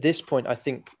the at this point. I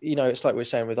think it's like we're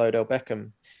saying with Odell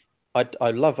Beckham. I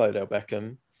love Odell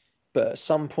Beckham, but at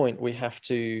some point we have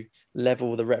to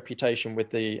level the reputation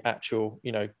with the actual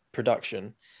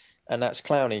production, and that's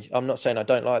Clowney. I'm not saying I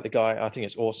don't like the guy. I think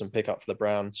it's awesome pickup for the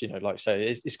Browns. Like I say,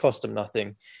 it's cost them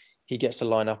nothing. He gets to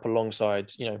line up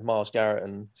alongside Myles Garrett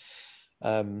and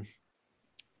um,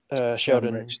 Sheldon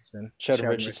Sheldon Richardson,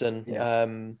 Richardson. yeah,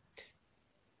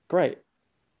 Great.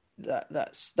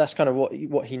 That's kind of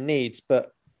what he needs.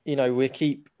 But we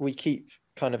keep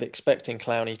kind of expecting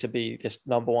Clowney to be this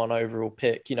number one overall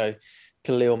pick.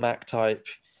 Khalil Mack type.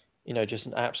 Just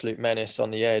an absolute menace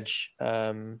on the edge.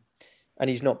 And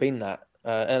he's not been that.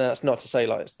 And that's not to say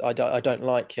like I don't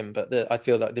like him, but I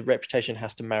feel that the reputation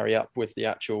has to marry up with the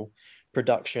actual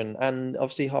production. And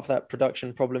obviously, half that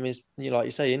production problem is, like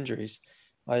you say, injuries.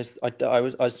 I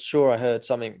was sure I heard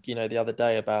something the other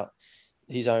day about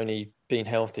he's only been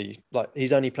healthy, like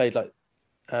he's only played like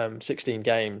 16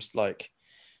 games,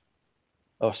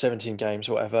 or 17 games,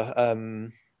 or whatever.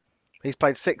 he's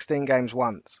played 16 games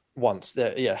once. Once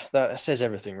there, yeah, that says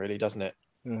everything, really, doesn't it?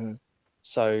 Hmm.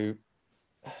 So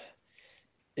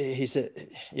he's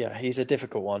a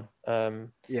difficult one.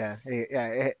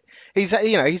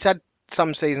 He's had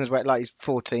some seasons where like he's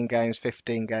 14 games,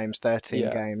 15 games, 13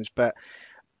 Yeah, games, but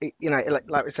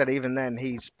like we said, even then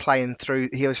he's playing through.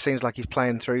 He always seems like he's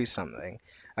playing through something.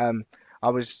 Um, I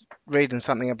was reading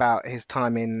something about his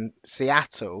time in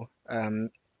Seattle, and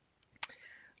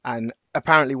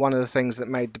apparently one of the things that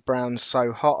made the Browns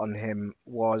so hot on him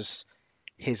was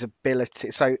his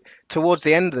ability. So towards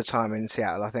the end of the time in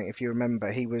Seattle, I think if you remember,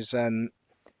 I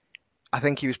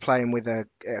think he was playing with a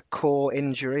core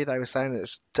injury. They were saying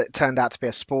that turned out to be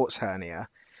a sports hernia,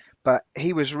 but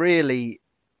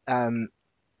um,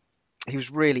 he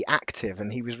was really active,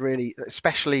 and he was really,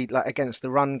 especially like against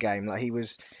the run game, like he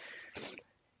was.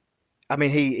 I mean,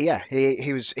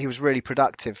 he was really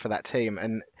productive for that team,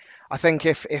 and I think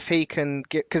if he can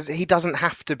get, because he doesn't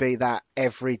have to be that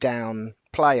every down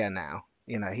player now.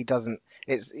 He doesn't.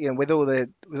 It's with all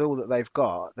that they've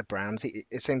got, the Browns.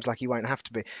 It seems like he won't have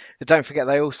to be. But don't forget,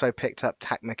 they also picked up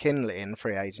Tack McKinley in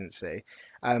free agency,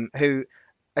 who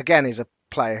again is a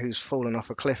player who's fallen off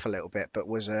a cliff a little bit, but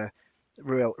was a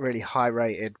really high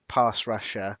rated pass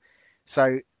rusher.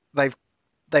 So they've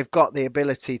they've got the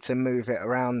ability to move it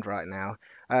around right now.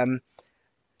 Um,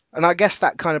 and I guess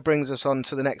that kind of brings us on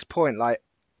to the next point. Like,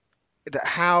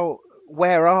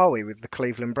 where are we with the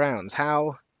Cleveland Browns?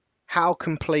 How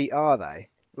complete are they?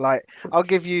 Like, I'll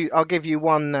give you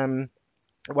one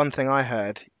thing I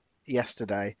heard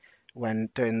yesterday when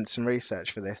doing some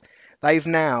research for this. They've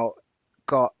now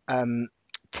got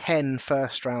 10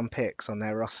 first round picks on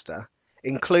their roster,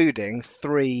 including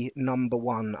three number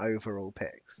one overall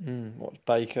picks. what,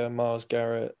 Baker, Myles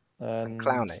Garrett, and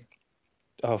Clowney.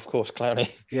 of course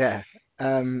Clowney. Yeah.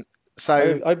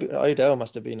 So Odell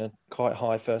must have been a quite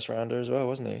high first rounder as well,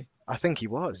 wasn't he? I think he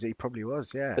was. He probably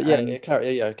was. Yeah. But yeah,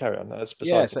 carry on. That's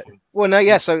Yeah. besides the point. Well, no.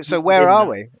 Yeah. So where Within are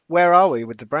that, we? Where are we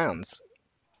with the Browns?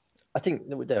 I think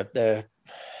they're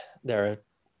a,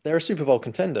 they're a Super Bowl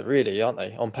contender, really, aren't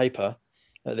they? On paper,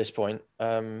 at this point,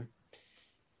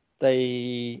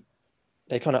 they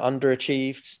they kind of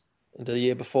underachieved the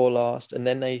year before last, and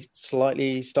then they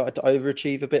slightly started to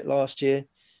overachieve a bit last year.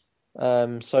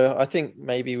 So I think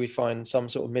maybe we find some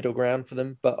sort of middle ground for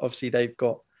them, but obviously they've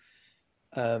got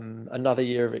another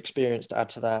year of experience to add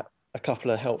to that. A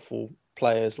couple of helpful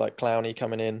players like Clowney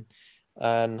coming in,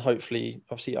 and hopefully,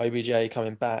 obviously OBJ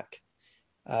coming back.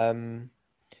 Um,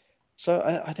 so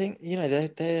I think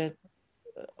they're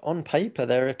on paper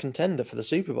they're a contender for the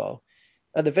Super Bowl.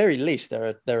 At the very least,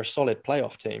 they're a solid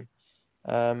playoff team.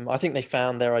 I think they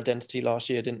found their identity last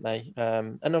year, didn't they?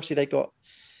 And obviously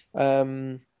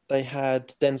they had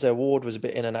Denzel Ward was a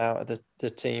bit in and out of the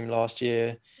team last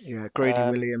year. Yeah. Greedy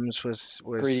Williams was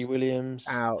Greedy Williams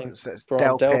out. and So it's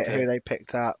Grant Delpit who Delpit. they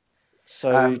picked up.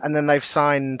 So, And then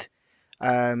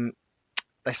um,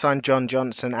 they signed John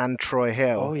Johnson and Troy oh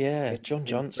Hill yeah, John in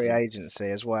free Johnson. agency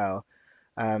as well.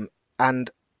 And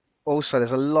also,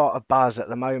 there's a lot of buzz at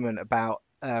the moment about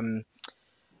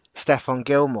Stephon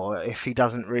Gilmore if he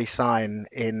doesn't re-sign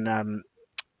in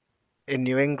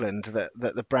New England, that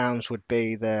the Browns would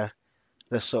be the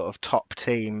sort of top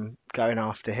team going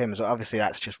after him. So obviously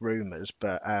that's just rumours,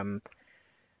 but I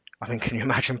mean, can you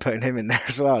imagine putting him in there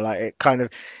as well? Like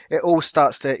it all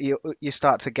starts to you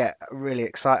start to get really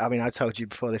excited. I mean, I told you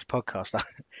before this podcast,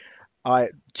 I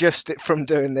just from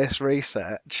doing this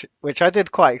research, which I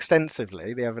did quite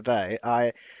extensively the other day,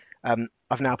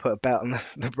 I've now put a bet on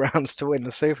the Browns to win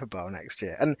the Super Bowl next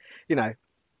year. And you know,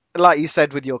 like you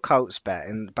said with your Colts bet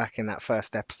back in that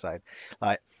first episode,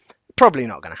 like probably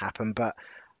not going to happen, but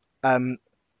um,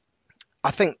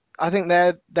 I think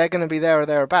they're going to be there or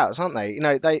thereabouts, aren't they? You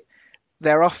know,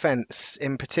 their offense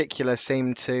in particular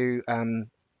seemed to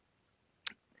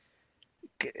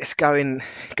it's going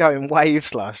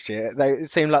waves last year. It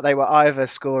seemed like they were either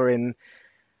scoring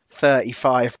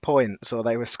 35 points or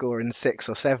they were scoring 6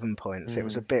 or 7 points. It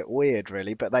was a Mm. bit weird,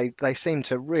 really, but they seemed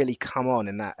to really come on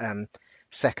in that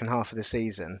second half of the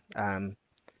season.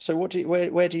 So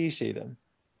where do you see them?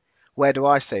 Where do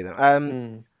I see them?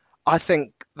 Mm. I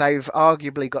think they've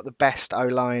arguably got the best O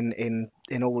line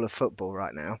in all of football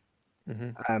right now,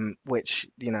 Hmm. which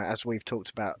as we've talked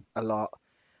about a lot,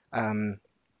 um,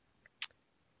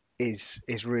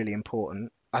 is really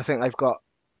important. I think they've got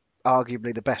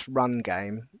arguably the best run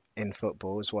game in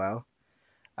football as well.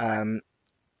 Um,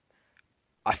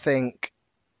 I think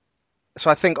so.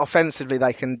 I think offensively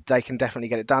they can definitely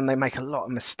get it done. They make a lot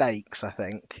of mistakes, I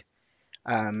think,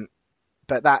 um,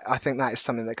 but I think that is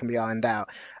something that can be ironed out.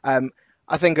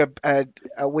 I think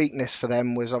a weakness for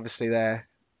them was obviously their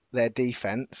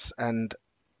defense, and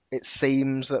it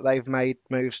seems that they've made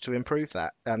moves to improve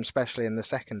that, especially in the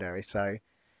secondary. So I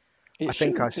It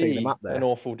think I shouldn't see them be up an there.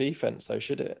 awful defense, though,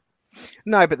 should it?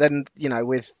 No, but then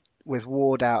with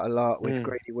Ward out a lot, with Mm.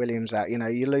 Greedy Williams out,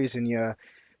 you're losing your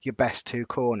best two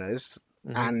corners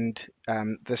Hmm.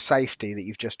 and the safety that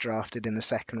you've just drafted in the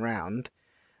second round.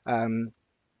 Um,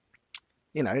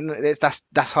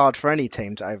 that's hard for any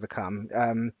team to overcome.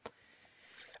 And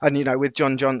with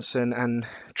John Johnson and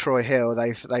Troy Hill,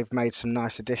 they've made some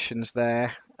nice additions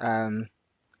there.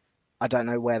 I don't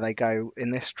know where they go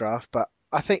in this draft, but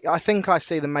I think I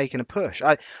see them making a push.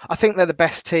 I think they're the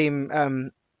best team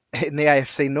in the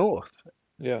AFC North,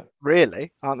 Yeah,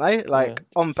 really, aren't they? yeah. Like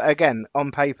on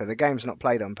paper, the game's not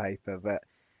played on paper, but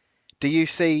do you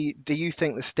think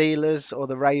the Steelers or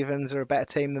the Ravens are a better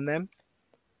team than them?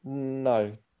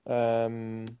 No,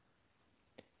 um,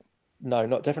 no,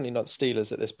 not definitely not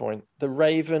Steelers at this point. The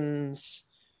Ravens,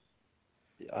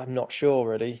 I'm not sure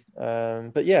really.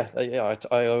 But yeah,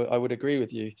 I would agree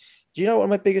with you. Do you know what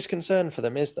my biggest concern for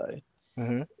them is though?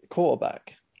 Hmm.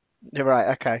 Quarterback. You're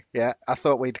right. Okay. Yeah. I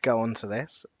thought we'd go on to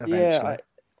this Yeah,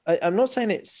 eventually. I'm not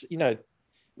saying it's,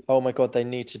 oh my God, they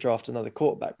need to draft another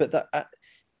quarterback. But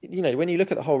when you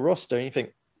look at the whole roster and you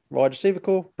think wide receiver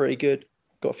core, pretty good.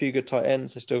 Got a few good tight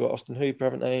ends. They still got Austin Hooper,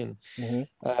 haven't they? And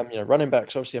Hmm. running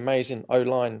backs obviously amazing. O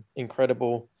line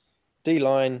incredible. D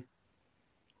line,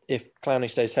 if Clowney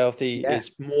stays healthy, Yeah.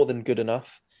 is more than good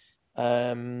enough.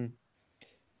 Um,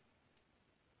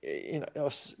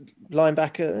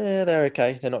 linebacker, they're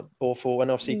okay. They're not awful.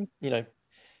 And obviously,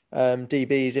 Mm.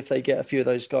 DBs, if they get a few of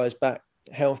those guys back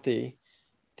healthy,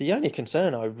 the only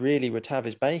concern I really would have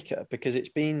is Baker because it's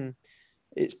been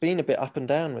a bit up and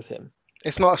down with him.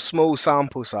 It's not a small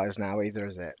sample size now either,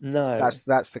 is it? No.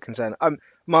 That's the concern.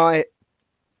 My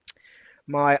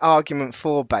argument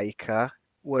for Baker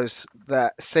was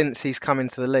that since he's come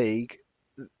into the league,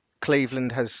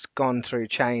 Cleveland has gone through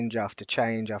change after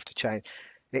change after change.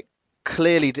 It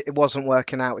clearly it wasn't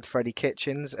working out with Freddie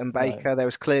Kitchens and No, Baker. There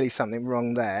was clearly something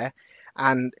wrong there.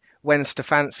 And when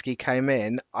Stefanski came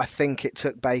in, I think it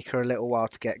took Baker a little while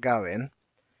to get going.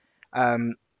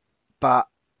 Um, but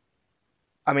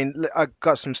I mean, I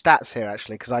got some stats here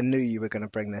actually because I knew you were going to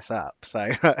bring this up. So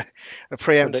I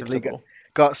preemptively predictable.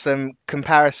 got some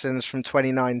comparisons from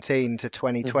 2019 to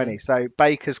Hmm. 2020. So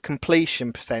Baker's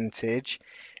completion percentage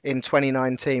in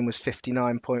 2019 was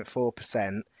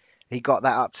 59.4%. He got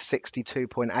that up to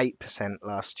 62.8%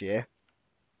 last year.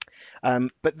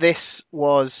 But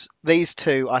these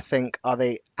two, I think, are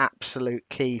the absolute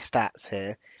key stats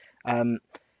here. Um,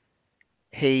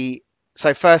 he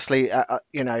so firstly,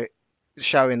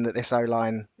 showing that this O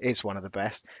line is one of the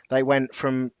best. They went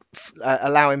from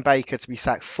allowing Baker to be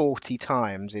sacked 40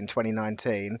 times in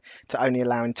 2019 to only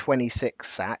allowing 26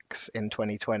 sacks in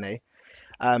 2020.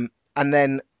 And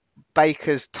then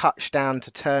Baker's touchdown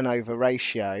to turnover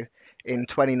ratio in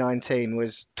 2019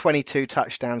 was 22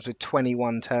 touchdowns with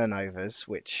 21 turnovers,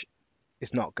 which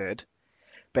is not good.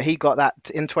 But he got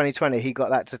that in 2020, he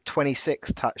got that to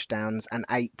 26 touchdowns and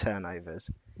 8 turnovers.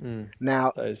 Mm,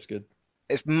 Now, that is good.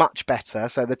 it's much better.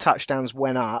 So the touchdowns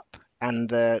went up and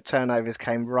the turnovers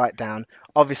came right down.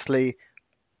 Obviously,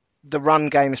 the run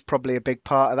game is probably a big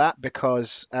part of that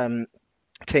because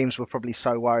teams were probably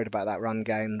so worried about that run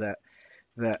game that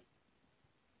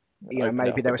Open it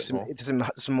maybe up a there was bit more.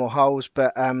 some more holes.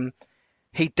 But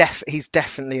he's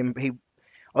definitely he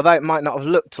although it might not have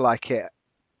looked like it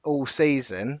all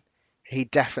season, he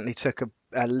definitely took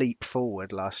a leap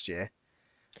forward last year.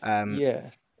 Um,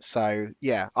 Yeah, so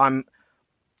yeah, I'm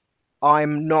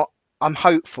not I'm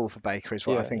hopeful for Baker is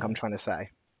what I yeah, think I'm yeah, trying to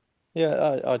say.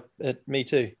 yeah. Me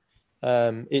too.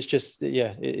 It's just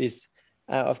yeah, it is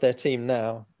out of their team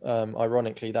now.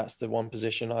 Ironically, that's the one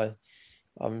position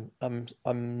I'm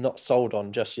not sold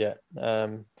on just yet.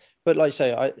 But like I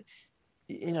say, I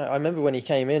remember when he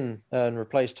came in and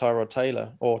replaced Tyrod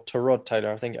Taylor or Tyrod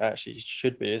Taylor. I think it actually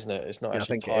should be, isn't it? It's not Yeah, I actually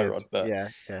think it is. Tyrod, but Yeah,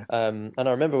 yeah. and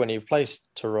I remember when he replaced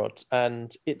Tyrod,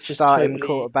 and it just Starting totally,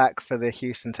 quarterback for the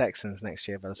Houston Texans next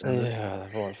year, by the sound of yeah,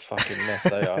 what a fucking mess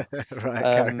they are. it. Right,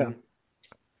 carry on. Um,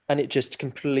 and it just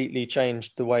completely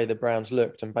changed the way the Browns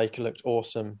looked, and Baker looked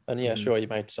awesome. And yeah, Mhm. sure, he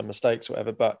made some mistakes,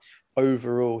 whatever, but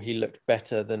overall, he looked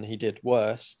better than he did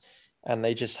worse. And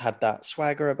they just had that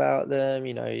swagger about them.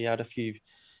 He had a few,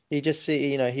 he just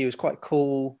see, he was quite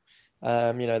cool.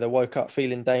 They woke up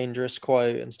feeling dangerous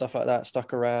quote and stuff like that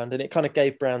stuck around. And it kind of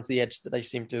gave Browns the edge that they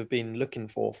seem to have been looking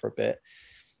for a bit.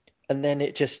 And then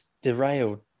it just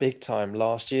derailed big time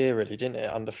last year, really, didn't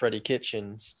it, under Freddie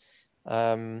Kitchens?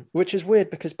 Which is weird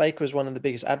because Baker was one of the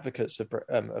biggest advocates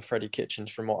of Freddie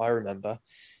Kitchens, from what I remember.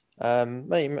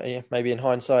 Maybe in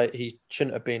hindsight he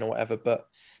shouldn't have been or whatever, but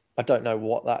I don't know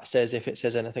what that says, if it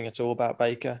says anything at all about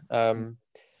Baker.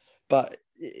 But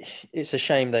it's a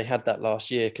shame they had that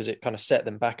last year because it kind of set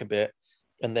them back a bit.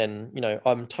 And then,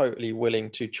 I'm totally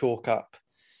willing to chalk up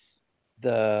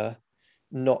the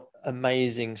not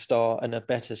amazing start and a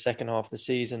better second half of the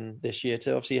season this year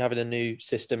to obviously having a new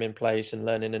system in place and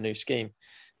learning a new scheme.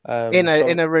 In a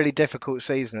in So a really difficult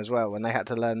season as well, when they had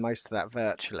to learn most of that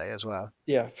virtually as well.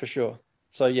 yeah, for sure.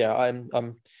 So yeah, I'm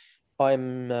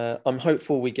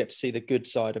hopeful we get to see the good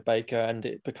side of Baker and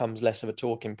it becomes less of a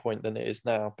talking point than it is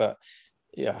now. But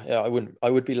yeah, I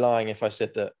would be lying if I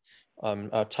said that I'm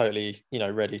totally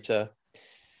ready to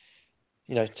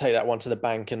take that one to the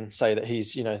bank and say that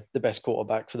he's the best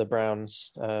quarterback for the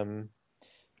Browns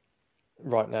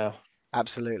right now.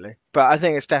 Absolutely. But I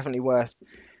think it's definitely worth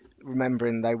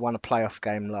remembering they won a playoff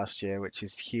game last year, which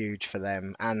is huge for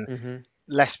them. And Hmm.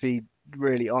 let's be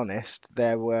really honest,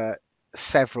 there were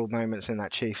several moments in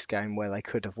that Chiefs game where they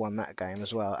could have won that game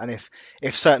as well. And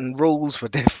if certain rules were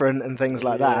different and things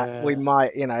like that, we Yeah.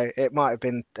 might, it might have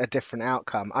been a different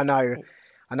outcome. I know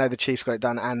the Chiefs got it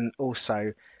done, and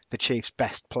also the Chiefs'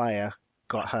 best player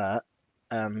got hurt.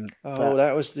 Oh, But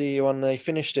that was the one they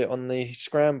finished it on the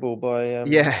scramble by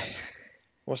yeah,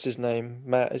 what's his name?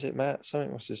 Matt, is it Matt?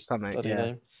 Something. What's his something. bloody Yeah,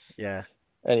 name? yeah.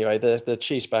 Anyway, the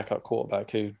Chiefs backup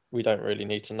quarterback, who we don't really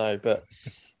need to know, but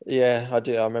yeah, I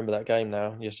do. I remember that game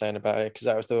now. You're saying about it because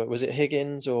that was it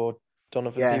Higgins or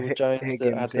Donovan Yeah, Peoples-Jones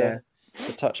that Higgins. had Yeah,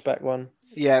 the touchback one?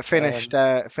 yeah. It finished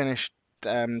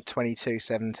Um,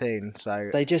 22-17.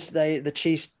 So the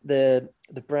Chiefs the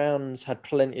Browns had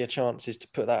plenty of chances to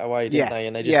put that away, didn't yeah, they?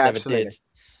 And they just yeah, never absolutely. did.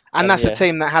 And And that's a yeah,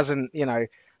 team that hasn't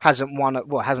won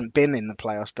well, hasn't been in the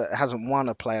playoffs, but hasn't won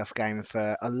a playoff game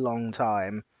for a long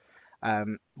time.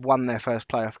 Won their first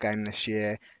playoff game this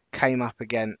year. Came up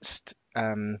against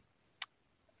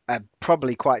a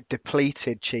probably quite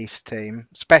depleted Chiefs team,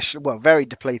 especially well, very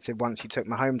depleted once you took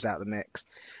Mahomes out of the mix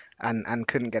and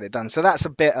couldn't get it done. So that's a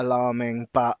bit alarming,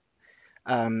 but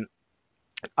um,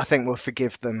 I think we'll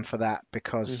forgive them for that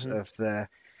because Hmm. of the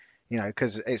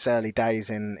because it's early days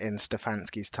in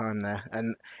Stefanski's time there,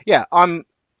 and yeah, I'm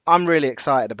really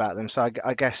excited about them. So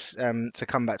I guess to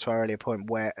come back to our earlier point,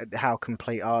 where how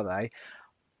complete are they?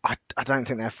 I don't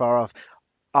think they're far off.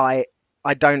 I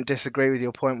I don't disagree with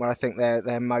your point where I think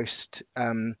their most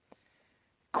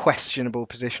questionable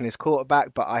position is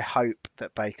quarterback, but I hope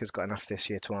that Baker's got enough this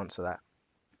year to answer that.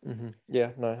 Hmm.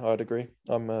 Yeah, no, I'd agree.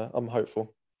 I'm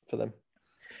hopeful for them.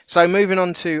 So moving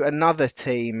on to another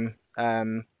team,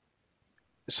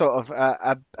 sort of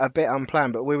a bit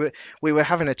unplanned, but we were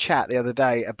having a chat the other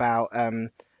day about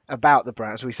the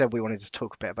Browns. We said we wanted to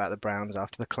talk a bit about the Browns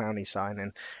after the Clowney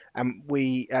signing, and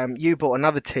we you brought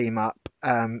another team up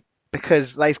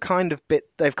because they've kind of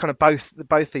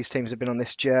both these teams have been on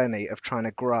this journey of trying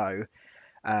to grow,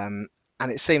 and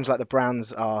it seems like the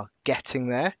Browns are getting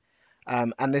there,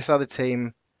 and this other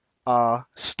team are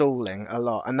stalling a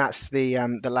lot, and that's the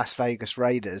Las Vegas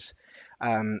Raiders.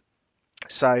 Um,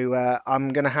 so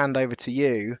I'm going to hand over to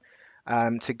you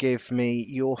to give me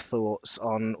your thoughts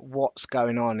on what's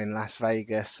going on in Las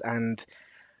Vegas and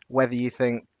whether you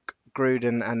think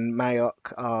Gruden and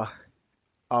Mayock are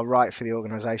right for the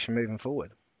organization moving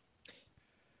forward.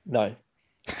 No,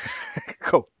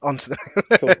 Cool. On to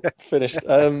cool, the finished.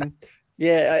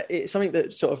 Yeah, it's something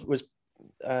that sort of was.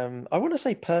 I want to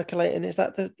say percolating. Is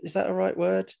that a right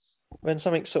word? When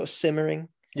something's sort of simmering.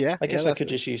 yeah, I yeah. guess I That's could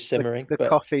just use the simmering, the but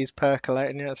coffee's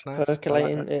percolating. Yeah, it's nice. I like that.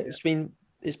 percolating. Yeah.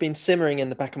 It's been simmering in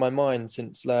the back of my mind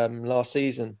since last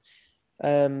season.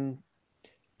 Um,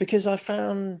 because I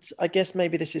found, I guess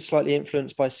maybe this is slightly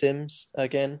influenced by Sims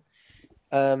again.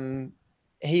 Um,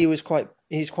 he's quite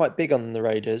big on the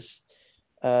Raiders,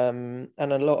 and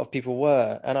a lot of people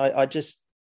were, and I just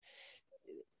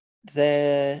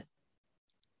there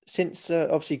since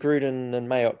obviously Gruden and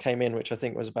Mayock came in, which I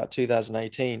think was about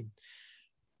 2018.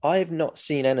 I've not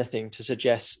seen anything to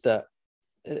suggest that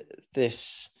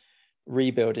this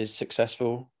rebuild is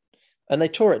successful. And they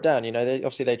tore it down.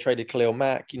 They traded Khalil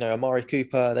Mack, Amari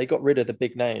Cooper. They got rid of the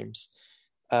big names,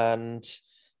 and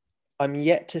I'm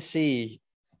yet to see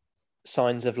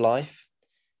signs of life.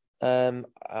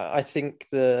 I think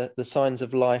the signs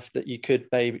of life that you could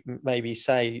maybe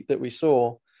say that we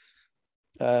saw.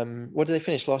 What did they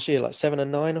finish last year? Like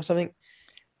 7-9 or something.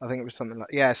 I think it was something like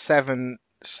yeah, 7-9.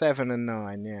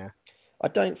 Yeah. I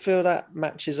don't feel that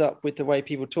matches up with the way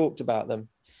people talked about them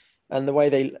and the way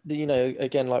they,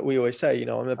 again, like we always say, I'm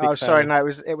a Oh, big fan sorry. of. No, it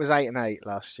was 8-8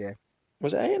 last year.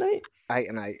 Was it 8-8?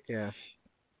 8-8. Yeah.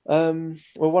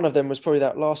 Well, one of them was probably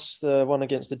that last one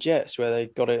against the Jets where they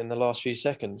got it in the last few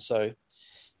seconds. So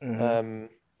Hmm. um,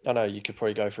 I know you could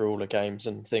probably go through all the games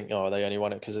and think, oh, they only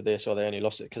won it because of this or they only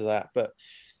lost it because of that. But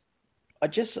I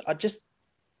just,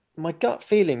 my gut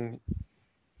feeling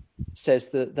says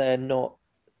that they're not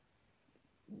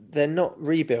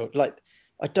rebuilt. Like,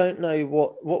 I don't know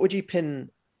what would you pin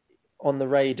on the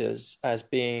Raiders as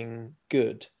being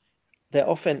good. Their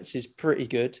offense is pretty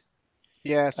good.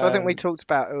 Yeah, so I think we Um, talked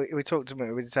about we talked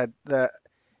about we said that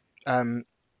um,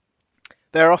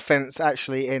 their offense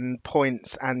actually in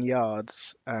points and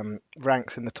yards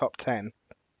ranks in the top 10,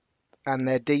 and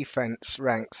their defense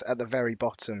ranks at the very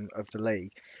bottom of the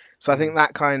league. So I think mhm.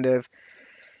 that kind of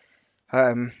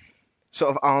um,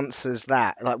 sort of answers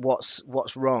that, like what's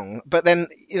wrong. But then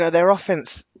their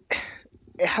offense,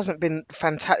 it hasn't been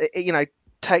fantastic.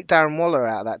 Take Darren Waller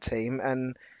out of that team,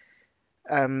 and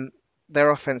um, their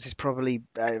offense is probably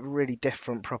a really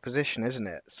different proposition, isn't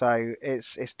it? So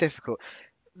it's difficult.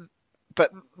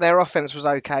 But their offense was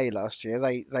okay last year.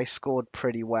 They scored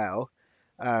pretty well,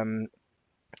 um,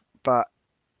 but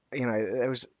there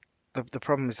was the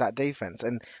problem is that defense.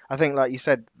 And I think, like you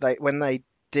said, they when they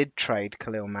did trade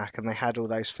Khalil Mack and they had all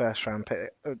those first round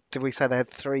pick. Did we say they had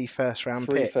three first round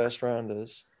Three first picks?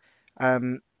 rounders.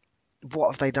 Um,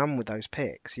 what have they done with those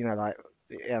picks? Like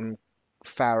um,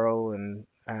 Farrell and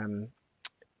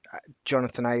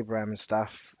Jonathan Abraham and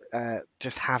stuff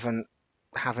just haven't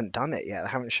done it yet. They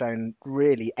haven't shown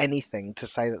really anything to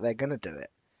say that they're going to do it.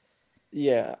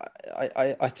 Yeah,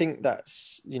 I think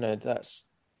that's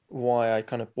why I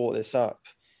kind of brought this up.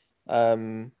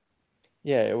 Um,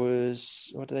 yeah, it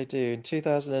was, what did they do in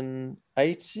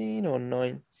 2018 or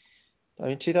 9? I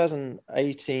mean,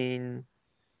 2018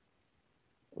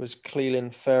 was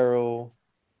Cleveland Farrell.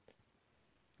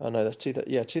 Oh no, that's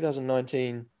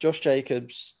 2019. Josh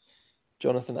Jacobs,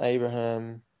 Jonathan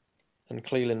Abraham, and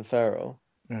Cleveland Farrell.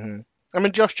 Hmm. I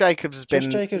mean, Josh Jacobs has Josh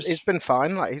been he's Jacobs, been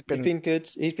fine. Like he's he's been been good.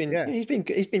 yeah He's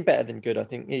been better than good. I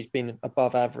think he's been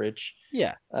above average.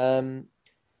 yeah. Um,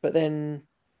 but then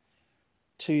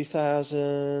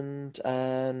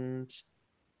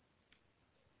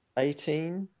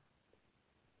 2018.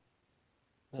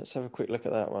 Let's have a quick look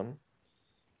at that one.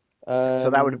 So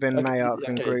that would have been Okay, Mayock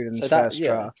and okay, Gruden's so that first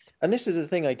yeah, draft. and this is the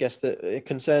thing I guess that it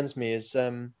concerns me is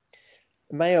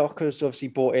Mayock was obviously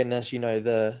brought in as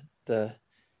the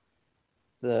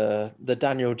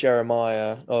Daniel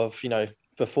Jeremiah of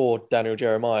before Daniel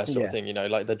Jeremiah sort of Yeah,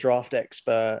 thing, like the draft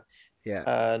expert, yeah.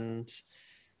 and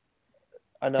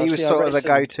He was obviously I sort of wrote the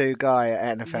some go-to guy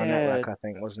at NFL yeah, Network, I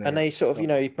think, wasn't he? and they sort of he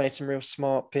made some real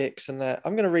smart picks and that.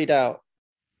 I'm going to read out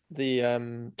the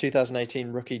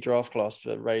 2018 rookie draft class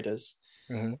for Raiders.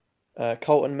 Hmm.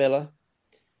 Colton Miller,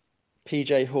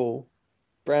 PJ Hall,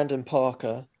 Brandon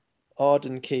Parker,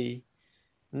 Arden Key,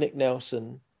 Nick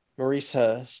Nelson, Maurice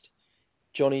Hurst,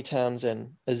 Johnny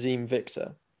Townsend, Azim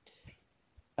Victor.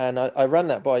 And I ran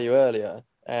that by you earlier,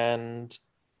 and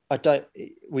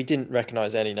we didn't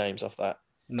recognize any names off that.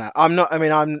 No, I'm not. I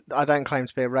mean, I don't claim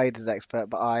to be a Raiders expert,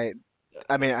 but I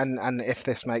mean, and if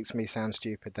this makes me sound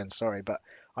stupid, then sorry, but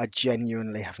I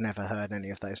genuinely have never heard any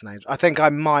of those names. I think I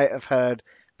might have heard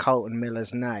Colton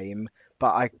Miller's name,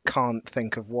 but I can't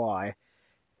think of why.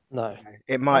 No.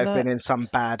 It might And have been that in some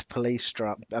bad police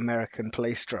drama, American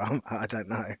police drama. I don't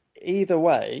know. either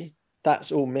way,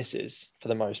 that's all misses for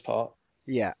the most part.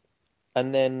 Yeah,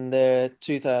 And then the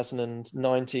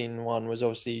 2019 one was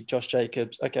obviously Josh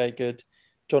Jacobs. Okay, good.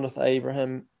 Jonathan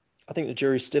Abraham. I think the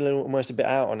jury's still almost a bit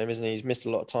out on him, isn't he? He's missed a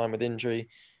lot of time with injury.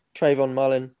 Trayvon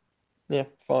Mullen. Yeah,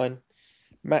 fine.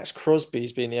 Max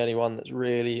Crosby's been the only one that's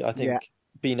really, I yeah, think,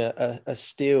 been a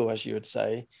steal, as you would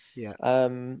say. yeah.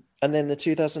 And then the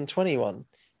 2021,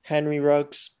 Henry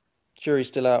Ruggs, jury's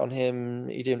still out on him.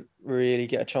 He didn't really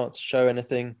get a chance to show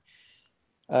anything.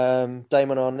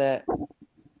 Damon Arnett,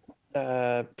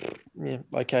 yeah,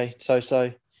 okay,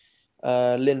 so.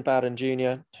 Lynn Bowden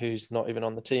Jr., who's not even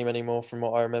on the team anymore, from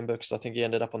what I remember, because I think he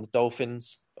ended up on the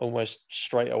Dolphins almost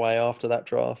straight away after that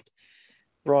draft.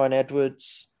 Brian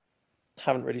Edwards,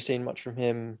 haven't really seen much from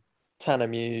him. Tanner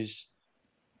Muse,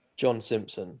 John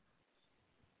Simpson.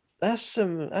 That's a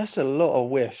lot of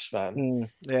whiffs, man.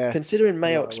 Yeah, Considering a lot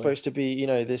Mayock's of way. supposed to be,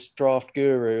 this draft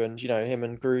guru, and him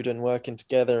and Gruden working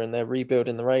together and they're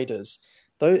rebuilding the Raiders.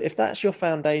 Though, if that's your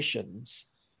foundations,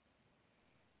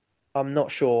 I'm not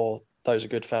sure those are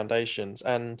good foundations.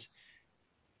 And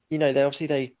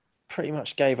they pretty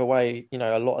much gave away a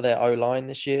lot of their O line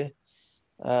this year.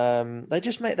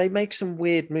 They make some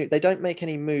weird moves. They don't make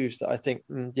any moves that I think,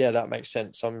 yeah, that makes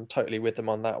sense. I'm totally with them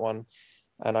on that one,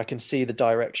 and I can see the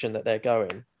direction that they're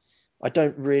going. I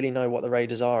don't really know what the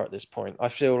Raiders are at this point. I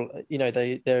feel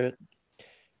they're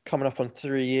coming up on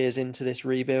 3 years into this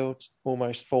rebuild,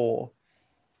 almost four,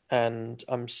 and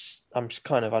I'm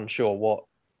kind of unsure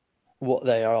what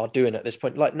they are doing at this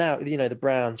point. Like now, the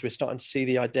Browns, we're starting to see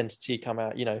the identity come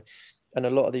out. And a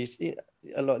lot of these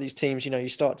teams, you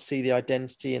start to see the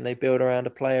identity and they build around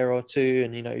a player or two,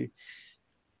 and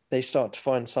they start to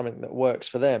find something that works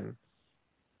for them.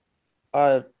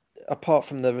 Apart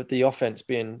from the offense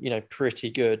being pretty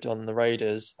good on the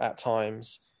Raiders at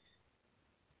times,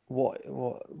 what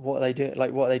are they doing?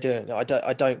 Like, what are they doing? I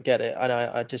don't get it, and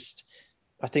I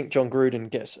think John Gruden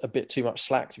gets a bit too much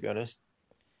slack, to be honest.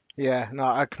 Yeah, no,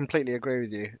 I completely agree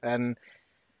with you. And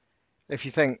if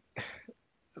you think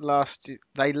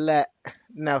they let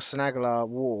Nelson Aguilar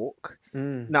walk.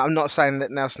 Mm. No, I'm not saying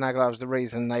that Nelson Aguilar was the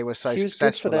reason they were so He was good for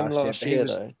successful them last year, last but he year,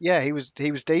 was, though. yeah, he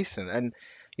was decent. And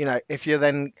if you're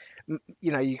then,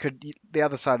 you could the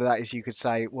other side of that is you could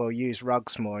say, well, use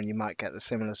Ruggs more, and you might get the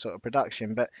similar sort of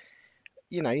production. But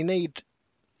you need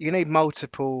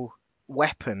multiple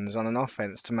weapons on an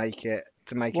offense to make it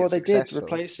Well, they did successful.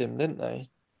 replace him, didn't they?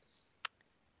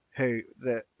 Who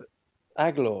the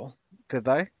Aguilar. did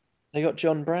they? They got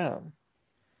John Brown.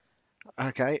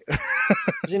 Okay.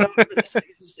 You know,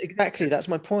 exactly. That's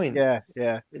my point. Yeah,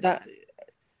 yeah, That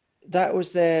that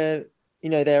was their,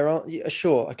 their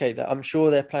sure. Okay, I'm sure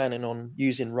they're planning on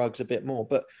using Ruggs a bit more,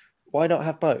 but why not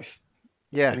have both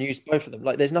yeah. and use both of them?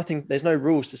 Like, there's no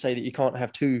rules to say that you can't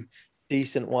have two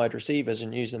decent wide receivers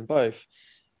and use them both.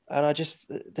 And I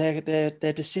just their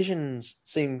decisions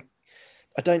seem.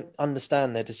 I don't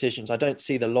understand their decisions. I don't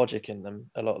see the logic in them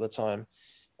a lot of the time.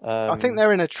 I think Um,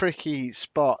 they're in a tricky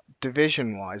spot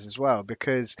division-wise as well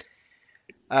because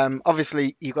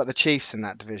obviously you've got the Chiefs in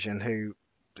that division who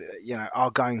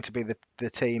are going to be the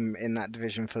team in that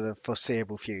division for the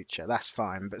foreseeable future. That's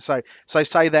fine. But so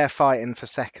say they're fighting for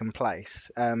second place.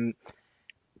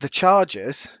 The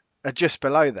Chargers are just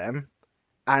below them,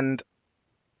 and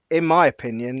in my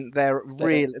opinion, They're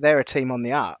they're a team on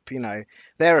the up.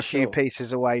 They're for a few sure.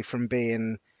 pieces away from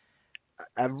being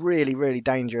a really, really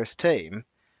dangerous team.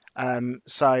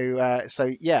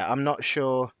 So yeah, I'm not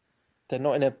sure. They're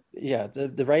not in a yeah.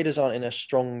 The Raiders aren't in a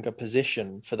stronger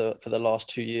position for the last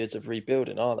 2 years of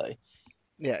rebuilding, are they?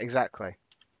 Yeah, exactly.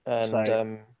 And So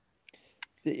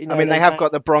you I know mean, they they have they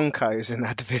got the Broncos in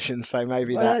that division, so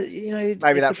you know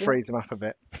maybe that frees them up a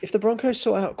bit. if the Broncos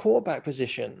sort out quarterback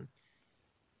position,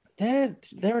 they're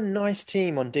a nice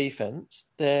team on defense.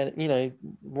 They're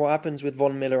what happens with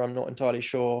Von Miller, I'm not entirely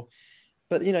sure,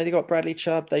 but they got Bradley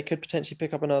Chubb. They could potentially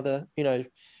pick up another.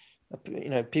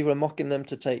 People are mocking them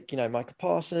to take Micah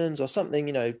Parsons or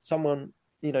something. Someone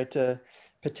to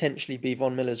potentially be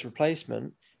Von Miller's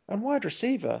replacement and wide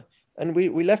receiver. And we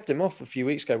left him off a few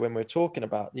weeks ago when we were talking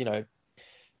about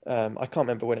I can't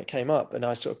remember when it came up, and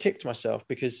I sort of kicked myself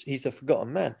because he's the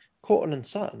forgotten man, Cortland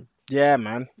Sutton. Yeah,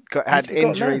 man. He's Had the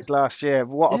forgotten injuries man. last year.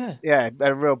 Yeah.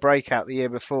 A real breakout the year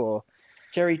before.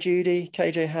 Jerry Judy,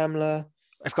 KJ Hamler,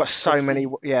 They've got obviously so many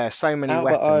Albert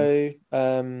weapons.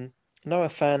 O, Noah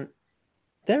Fant.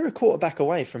 They're a quarterback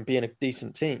away from being a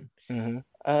decent team. Hmm.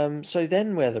 So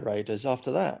then we're the Raiders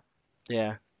after that.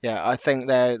 Yeah, yeah. I think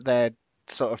they're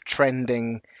sort of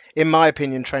trending, in my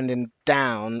opinion, trending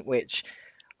down, which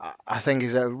I think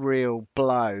is a real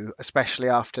blow, especially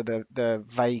after the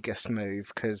Vegas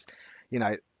move, because you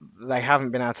know they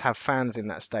haven't been able to have fans in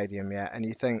that stadium yet, and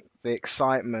you think the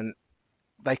excitement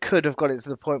they could have got it to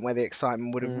the point where the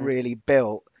excitement would have Mm,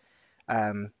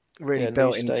 um, really yeah, new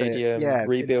built into stadium, yeah,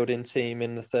 rebuilding team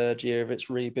in the third year of its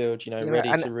rebuild, ready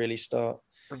and to really start.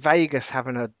 Vegas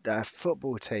having a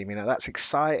football team, that's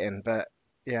exciting, but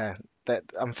yeah, that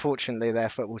unfortunately their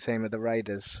football team are the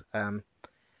Raiders,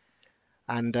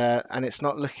 and it's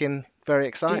not looking very Do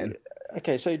exciting. you,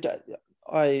 okay, so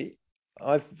I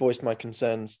I've voiced my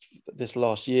concerns this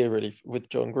last year really with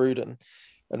John Gruden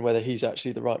and whether he's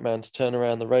actually the right man to turn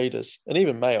around the Raiders, and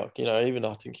even Mayock, even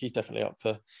I think he's definitely up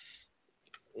for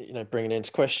bringing it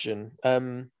into question.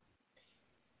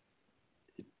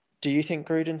 Do you think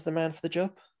Gruden's the man for the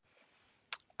job?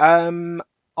 Um,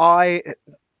 I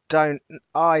don't,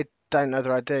 I don't know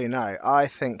that I do. No, I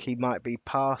think he might be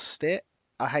past it.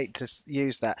 I hate to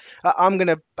use that. I'm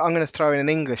gonna throw in an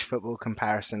English football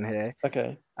comparison here,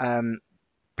 Okay. um,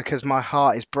 because my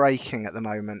heart is breaking at the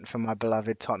moment for my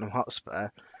beloved Tottenham Hotspur,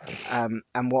 and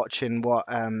watching what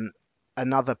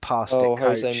another past it Oh,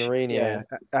 Jose coach, yeah, Mourinho.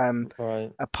 um,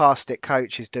 Right. a past it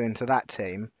coach is doing to that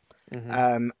team. Hmm.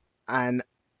 Um, and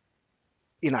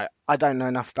I don't know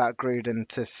enough about Gruden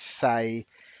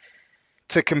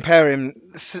to compare him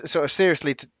sort of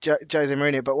seriously to Jose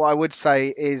Mourinho, but what I would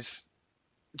say is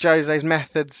Jose's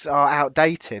methods are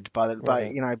outdated by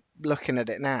Right. looking at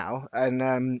it now,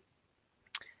 and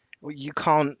you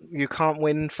can't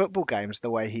win football games the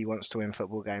way he wants to win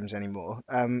football games anymore.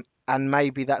 And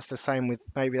maybe that's the same with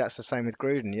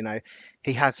Gruden.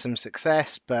 He had some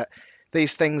success, but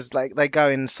these things like they go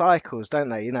in cycles, don't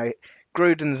they?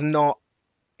 Gruden's not.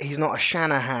 He's not a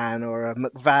Shanahan or a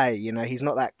McVay. He's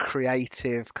not that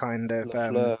creative kind of.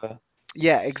 Lafleur,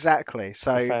 Yeah, exactly.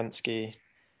 So Stefanski.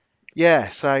 yeah,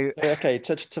 so Okay,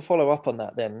 to follow up on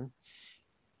that then,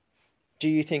 do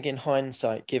you think in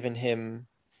hindsight, given him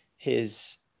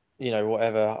his,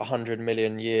 whatever 100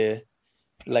 million year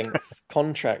length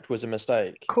contract was a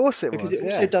mistake? of course it Because it was.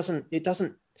 also Yeah, doesn't,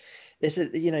 it's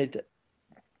a,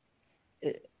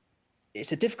 it,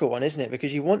 it's a difficult one, isn't it?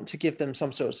 Because you want to give them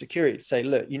some sort of security to say,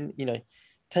 look,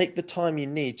 take the time you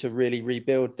need to really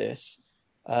rebuild this.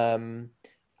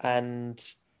 And,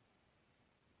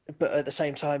 but at the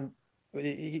same time,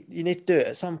 you need to do it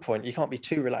at some point. You can't be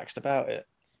too relaxed about it.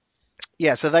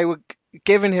 yeah. So they were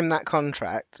giving him that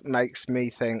contract makes me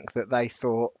think that they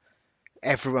thought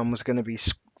everyone was going to be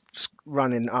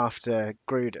running after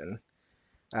Gruden.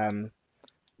 Um,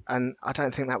 and I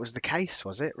don't think that was the case,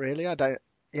 was it? Really, I don't.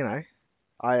 You know,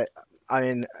 I I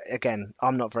mean, again,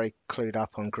 I'm not very clued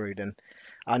up on Gruden.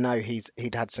 I know he's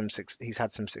had some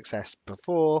success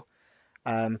before.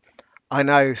 Um, I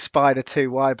know Spider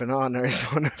 2Y Banana is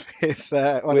one of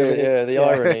We're, his. yeah, the Yeah,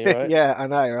 irony, right? yeah, I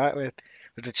know, right? We've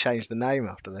to change the name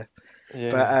after this.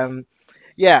 But Yeah.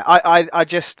 yeah, I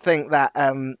just think that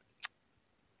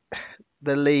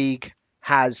the league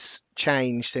has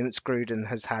changed since Gruden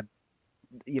has had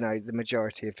the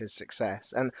majority of his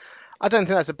success, and I don't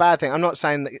think that's a bad thing. I'm not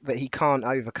saying that he can't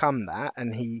overcome that,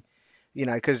 and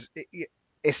because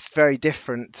it's very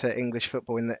different to English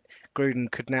football in that Gruden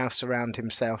could now surround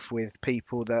himself with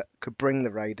people that could bring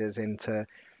the Raiders into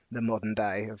the modern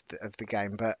day of the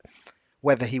game. But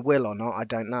whether he will or not, I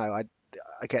don't know.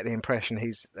 I get the impression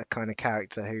he's the kind of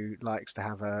character who likes to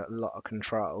have a lot of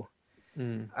control.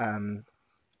 Mm. Um,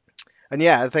 and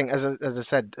yeah, I think as I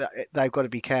said, they've got to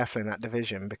be careful in that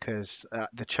division because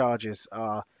the Chargers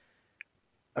are.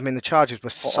 I mean, the Chargers were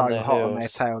Hot on so their hot on their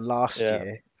heels. tail last Yeah.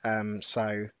 year.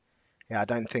 So yeah, I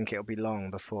don't think it'll be long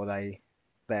before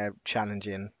they're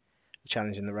challenging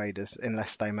the Raiders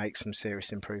unless they make some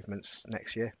serious improvements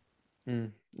next year.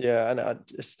 Mm. Yeah, and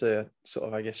just to sort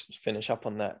of, I guess, finish up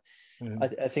on that,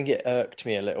 Mm. I think it irked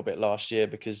me a little bit last year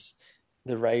because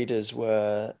the Raiders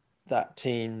were that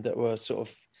team that were sort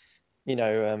of,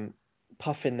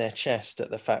 puffing their chest at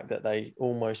the fact that they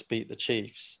almost beat the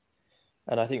Chiefs.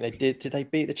 And I think they did. Did they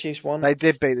beat the Chiefs They did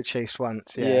once? beat the Chiefs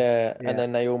once, yeah, Yeah, and yeah.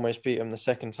 then they almost beat them the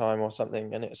second time or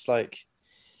something. And it's like,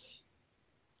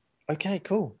 okay,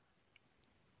 cool.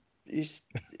 It's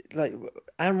like,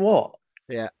 and what?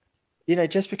 Yeah,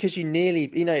 Just because you nearly,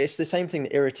 it's the same thing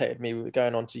that irritated me with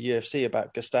going on to UFC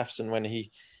about Gustafsson when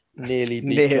he nearly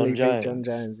beat John nearly beat John Jones.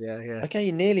 Jones. Yeah, yeah, Okay,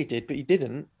 you nearly did, but you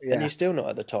didn't, and yeah. you're still not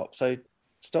at the top. So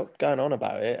stop going on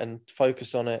about it and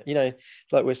focus on it.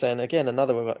 Like we're saying again,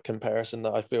 another comparison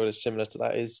that I feel is similar to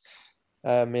that is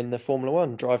in the Formula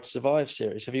One Drive to Survive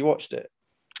series. Have you watched it?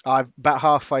 I'm about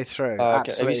halfway through. Okay.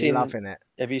 Absolutely loving it.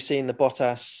 Have you seen the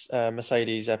Bottas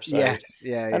Mercedes Yeah, episode?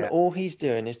 yeah, And yeah. all he's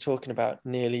doing is talking about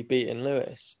nearly beating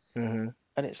Lewis. Hmm.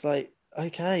 And it's like,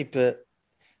 okay, but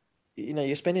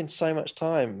you're spending so much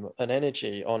time and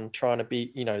energy on trying to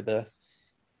beat, the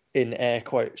in air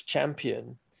quotes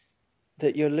champion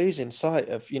that you're losing sight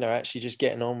of, actually just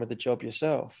getting on with the job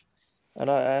yourself. And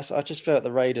I just felt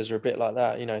the Raiders are a bit like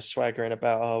that, swaggering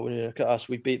about, oh, look at us,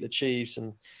 we beat the Chiefs,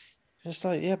 and it's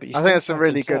like, yeah, but you I think still it's a fucking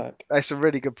really good. suck. That's a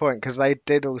really good point because they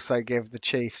did also give the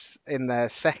Chiefs in their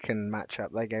second matchup.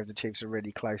 They gave the Chiefs a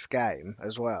really close game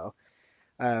as well.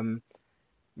 Um,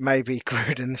 Maybe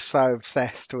Gruden's so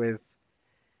obsessed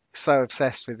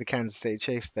with the Kansas City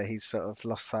Chiefs that he's sort of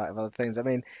lost sight of other things. I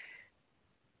mean,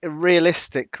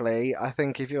 realistically, I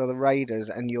think if you're the Raiders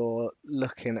and you're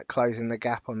looking at closing the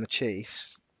gap on the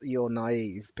Chiefs, you're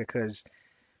naive because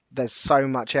there's so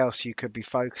much else you could be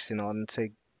focusing on to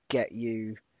get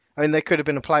you. I mean, they could have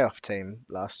been a playoff team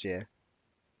last year.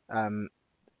 Um,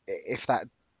 if that,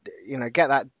 get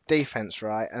that defense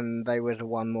right, and they would have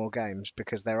won more games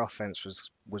because their offense was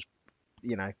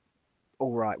you know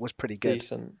all right, was pretty good.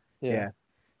 Decent. Yeah. Yeah.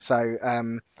 So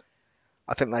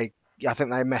I think they I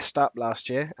think they messed up last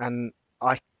year, and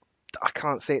I I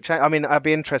can't see it change. I mean, I'd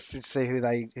be interested to see who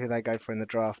they go for in the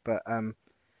draft, but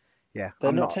yeah, They're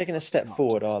I'm not not taking a step not.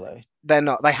 forward, are they? They're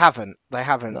not. They haven't. They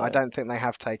haven't. I No. don't think they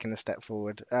have taken a step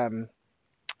forward.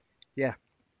 Yeah.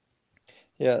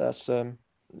 Yeah, that's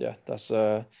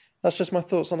just my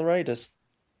thoughts on the Raiders.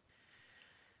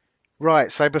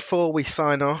 Right. So before we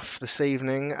sign off this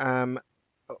evening,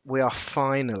 we are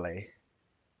finally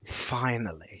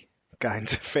going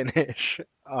to finish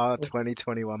our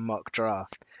 2021 mock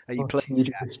draft. Are you Oh, pleased?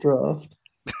 tedious draft.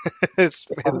 It's-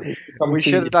 It's become we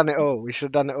should have tedious. done it all. We should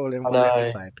have done it all in I one know.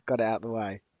 episode. Got it out of the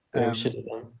way. Yeah, we Um, should have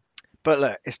done. but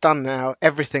look, it's done now.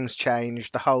 Everything's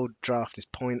changed. The whole draft is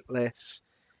pointless.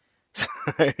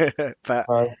 But It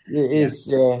yeah, is,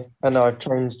 yeah. And I've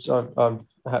changed. I've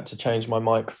had to change my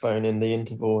microphone in the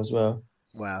interval as well.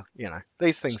 well,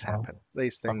 these things So, happen.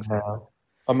 These I things don't happen. know.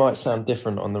 I might sound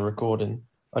different on the recording.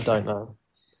 I don't know.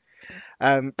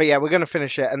 But yeah, we're going to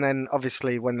finish it, and then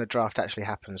obviously when the draft actually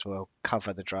happens, we'll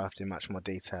cover the draft in much more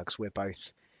detail because we're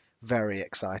both very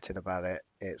excited about it.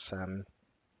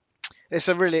 It's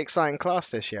a really exciting class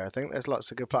this year. I think there's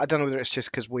lots of good. I don't know whether it's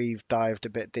just because we've dived a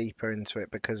bit deeper into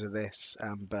it because of this,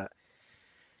 but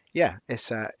yeah, it's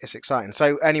exciting.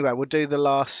 So anyway, we'll do the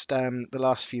last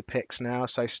few picks now.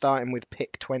 So starting with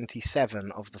pick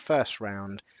 27 of the first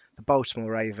round, the Baltimore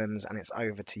Ravens, and it's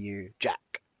over to you,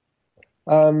 Jack.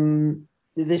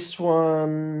 This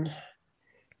one,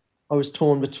 I was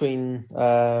torn between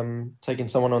taking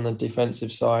someone on the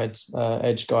defensive side,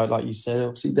 edge guy, like you said.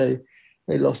 Obviously,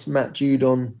 they lost Matt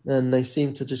Judon, and they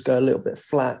seemed to just go a little bit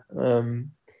flat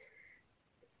on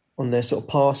their sort of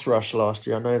pass rush last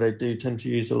year. I know they do tend to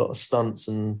use a lot of stunts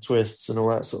and twists and all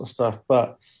that sort of stuff,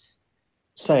 but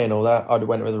saying all that, I'd have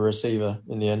went with a receiver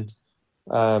in the end.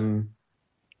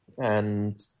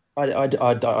 And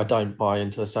I don't buy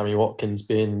into Sammy Watkins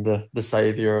being the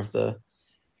savior of the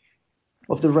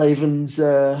Ravens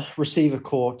receiver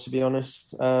corps, to be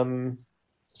honest.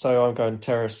 So I'm going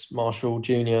Terrace Marshall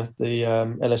Jr., the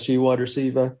LSU wide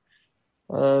receiver.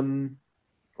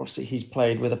 Obviously, he's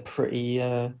played with a pretty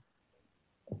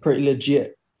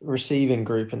legit receiving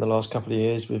group in the last couple of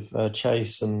years with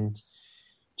Chase and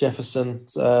Jefferson.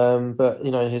 But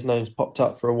his name's popped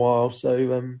up for a while, so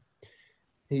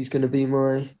He's going to be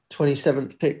my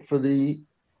 27th pick for the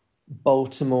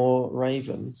Baltimore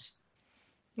Ravens.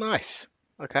 Nice.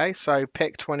 Okay, so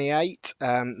pick 28,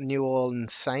 New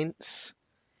Orleans Saints.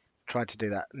 Tried to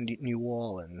do that, New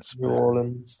Orleans, New but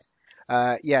Orleans.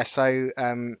 yeah. So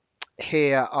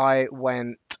here I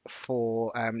went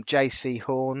for J.C.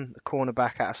 Horn, the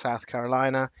cornerback out of South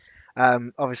Carolina.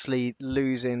 Obviously,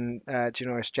 losing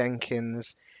Janoris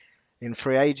Jenkins in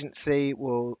free agency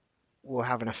will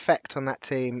have an effect on that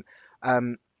team.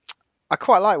 Um, I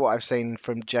quite like what I've seen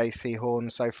from J.C. Horn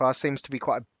so far. Seems to be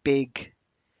quite a big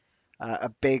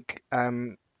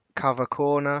cover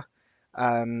corner.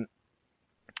 Um,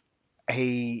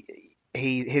 he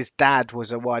his dad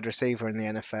was a wide receiver in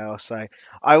the NFL, so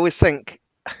I always think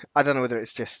I don't know whether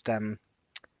it's just I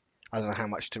don't know how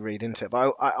much to read into it,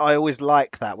 but I always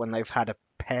like that when they've had a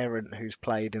parent who's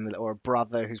played in the or a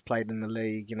brother who's played in the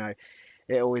league.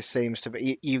 It always seems to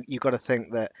be you got to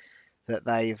think that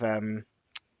they've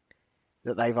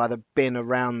that they've either been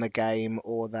around the game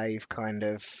or they've kind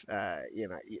of,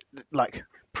 like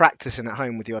practicing at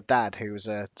home with your dad, who was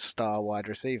a star wide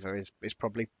receiver, is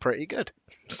probably pretty good.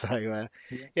 So, Yeah.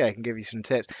 yeah, I can give you some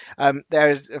tips.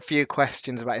 There's a few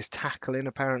questions about his tackling,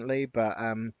 apparently, but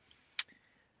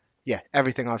yeah,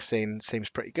 everything I've seen seems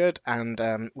pretty good and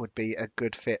would be a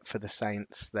good fit for the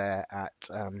Saints there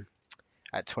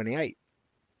at 28.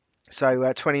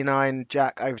 So 29,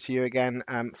 Jack, over to you again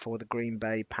for the Green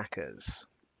Bay Packers.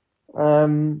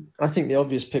 I think the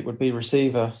obvious pick would be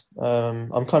receiver.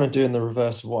 I'm kind of doing the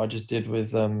reverse of what I just did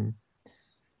with the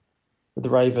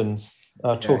Ravens.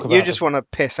 Yeah, Talk you about just want to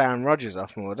piss Aaron Rodgers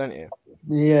off more, don't you?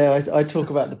 I talk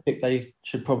about the pick they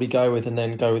should probably go with and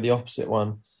then go with the opposite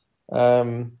one.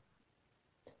 Um,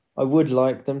 I would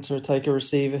like them to take a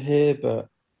receiver here, but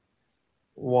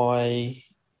why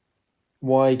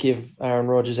why give Aaron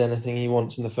Rodgers anything he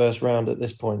wants in the first round at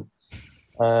this point?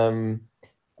 Um,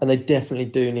 and they definitely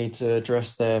do need to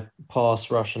address their pass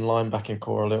rush and linebacking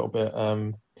core a little bit.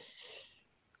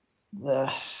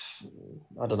 Uh,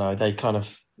 I don't know.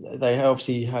 They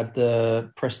obviously had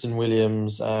the Preston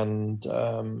Williams and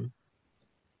oh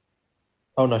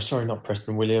no, sorry, not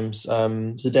Preston Williams.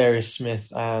 Zadarius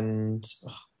Smith and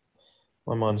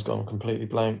my mind's gone completely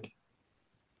blank.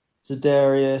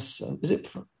 Zadarius, is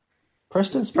it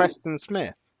Preston It's Smith? Preston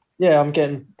Smith. Yeah, I'm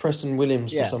getting Preston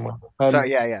Williams for Yeah. someone. So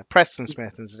yeah, Preston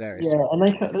Smith and Zadarius Yeah, Smith.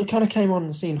 and they kind of came on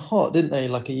the scene hot, didn't they?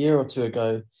 Like a year or two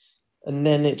ago, and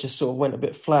then it just sort of went a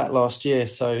bit flat last year.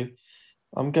 So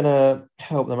I'm gonna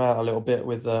help them out a little bit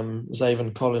with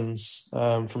Zaven Collins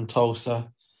from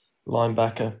Tulsa,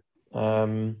 linebacker.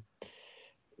 Um,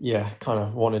 yeah, kind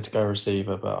of wanted to go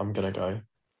receiver, but I'm gonna go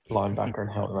linebacker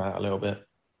and help them out a little bit.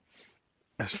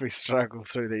 As we struggle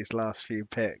through these last few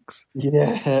picks.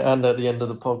 Yeah, and at the end of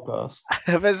the podcast.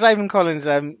 But Zayvon Collins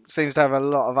seems to have a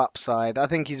lot of upside. I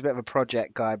think he's a bit of a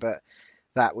project guy, but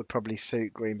that would probably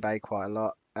suit Green Bay quite a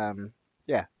lot.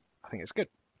 Yeah, I think it's good.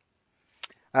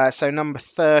 So number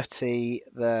 30,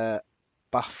 the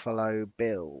Buffalo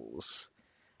Bills.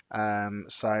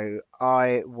 So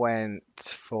I went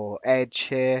for edge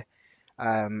here.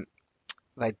 Um,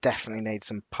 they definitely need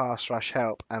some pass rush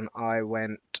help, and I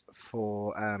went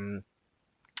for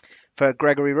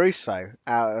Gregory Rousseau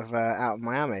out of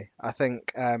Miami. I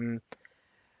think the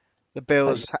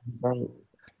Bills Take right.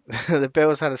 the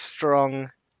Bills had a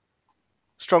strong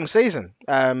season.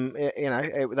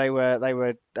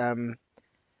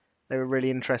 They were really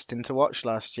interesting to watch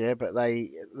last year, but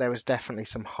there was definitely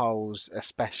some holes,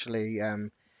 especially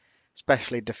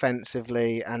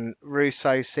defensively. And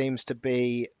Russo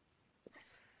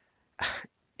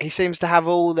he seems to have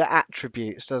all the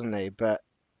attributes, doesn't he? But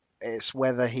it's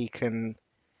whether he can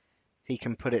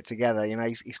put it together.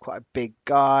 He's quite a big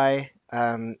guy.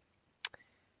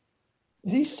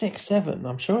 Is he 6'7"?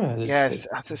 I'm sure he is Yeah, 6.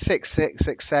 after 6'6",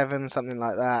 6'7", something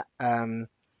like that.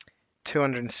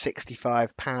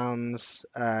 265 pounds.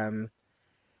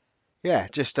 Yeah,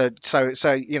 just so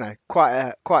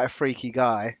quite a freaky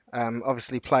guy.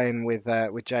 Obviously playing with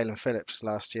Jalen Phillips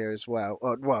last year as well.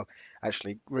 Well,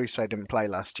 actually Russo didn't play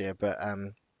last year, but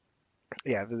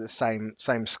yeah, they're the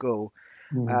same school.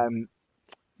 Hmm.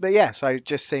 But yeah, so it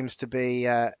just seems to be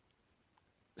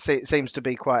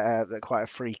quite a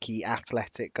freaky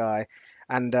athletic guy,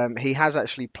 and he has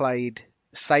actually played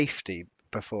safety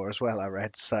before as well. I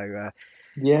read, so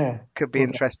Yeah. could be Well,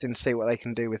 interesting to see what they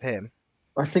can do with him.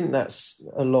 I think that's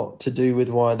a lot to do with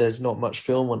why there's not much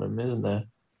film on him, isn't there?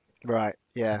 Right?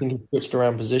 I Yeah. think he switched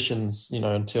around positions,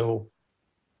 until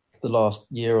the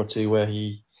last year or two where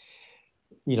he,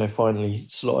 finally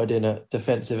slotted in at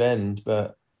defensive end,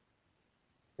 but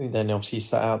then obviously he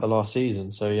sat out the last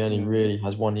season, so he only Mm. really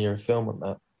has 1 year of film on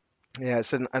that. Yeah,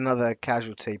 it's another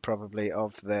casualty probably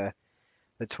of the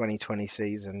 2020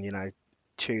 season.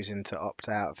 Choosing to opt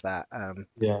out of that.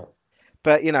 Yeah.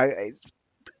 But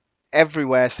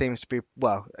everywhere seems to be,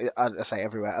 well, I say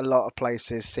everywhere. A lot of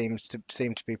places seem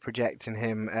to be projecting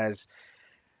him as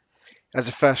a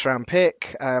first round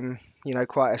pick.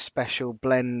 Quite a special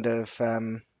blend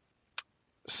of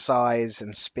size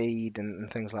and speed and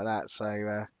things like that.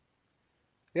 So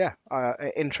yeah,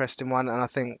 interesting one, and I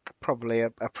think probably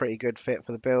a pretty good fit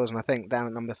for the Bills. And I think down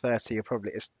at number 30,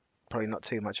 it's probably not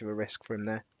too much of a risk for him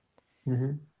there.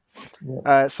 Hmm.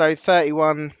 Yeah. So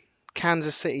 31,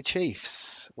 Kansas City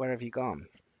Chiefs. Where have you gone?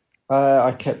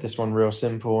 I kept this one real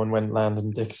simple and went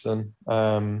Landon Dixon.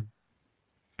 The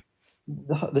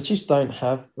Chiefs don't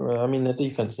have. I mean, the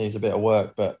defense needs a bit of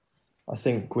work, but I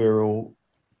think we're all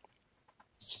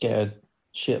scared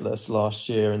shitless last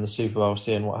year in the Super Bowl,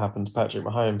 seeing what happened to Patrick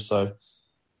Mahomes. So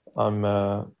I'm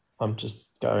uh, I'm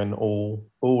just going all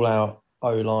out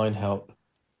O line help.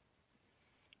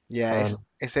 Yeah, And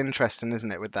it's interesting,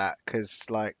 isn't it, with that? Because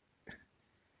like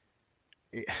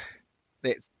it,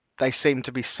 they seem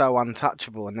to be so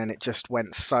untouchable, and then it just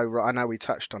went so right. I know we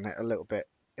touched on it a little bit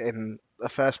in the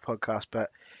first podcast, but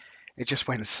it just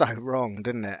went so wrong,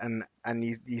 didn't it? And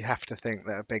you have to think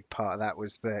that a big part of that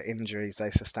was the injuries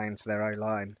they sustained to their O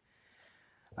line.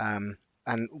 Um,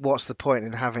 and what's the point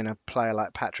in having a player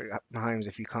like Patrick Mahomes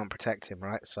if you can't protect him,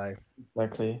 right? So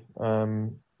exactly.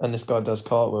 And this guy does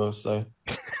cartwheels, so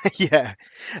yeah,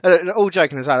 all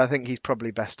joking aside, I think he's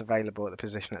probably best available at the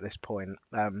position at this point.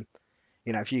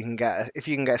 If you can get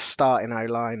a starting O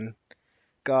line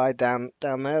guy down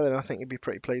there, then I think you'd be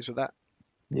pretty pleased with that.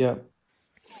 yeah.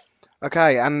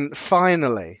 Okay, and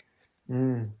finally,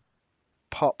 Mm.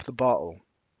 pop the bottle.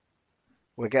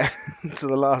 We're getting to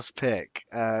the last pick.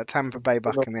 Tampa Bay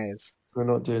We're not Buccaneers. we're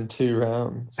not doing 2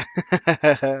 rounds.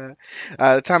 The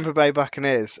Tampa Bay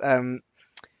Buccaneers.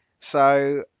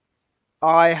 So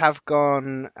I have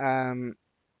gone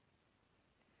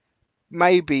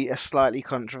maybe a slightly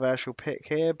controversial pick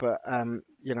here, but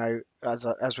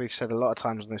as we've said a lot of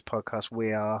times on this podcast,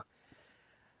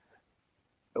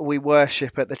 we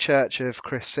worship at the church of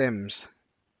Chris Sims,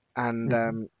 and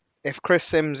Mhm. if Chris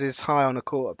Sims is high on a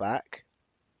quarterback,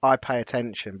 I pay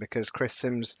attention because Chris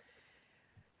Sims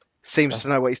seems That's, to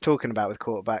know what he's talking about with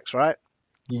quarterbacks, right?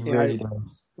 he You know, really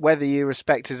does. whether you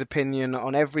respect his opinion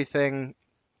on everything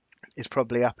is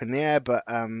probably up in the air, but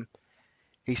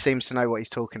he seems to know what he's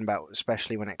talking about,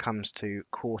 especially when it comes to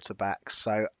quarterbacks.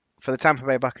 So for the Tampa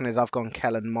Bay Buccaneers, I've gone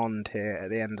Kellen Mond here at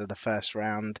the end of the first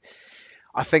round.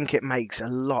 I think it makes a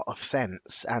lot of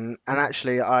sense, and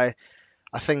actually, I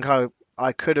think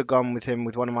I could have gone with him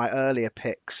with one of my earlier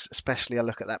picks, especially I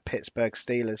look at that Pittsburgh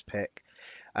Steelers pick.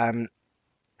 Um,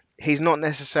 he's not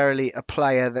necessarily a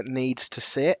player that needs to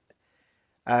sit,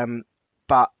 um,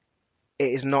 but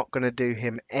it is not going to do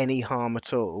him any harm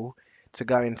at all to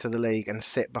go into the league and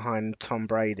sit behind Tom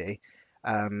Brady.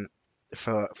 Um,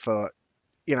 for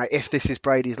if this is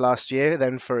Brady's last year,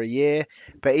 then for a year.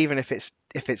 But even if it's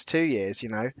 2 years,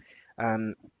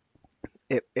 um,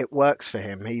 it works for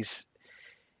him. He's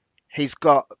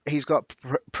got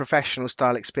professional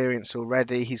style experience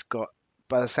already. He's got,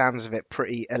 by the sounds of it,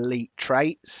 pretty elite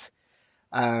traits.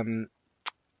 Um,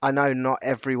 I know not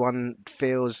everyone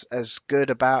feels as good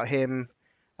about him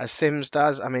as Sims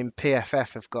does. I mean,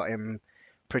 PFF have got him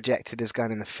projected as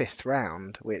going in the fifth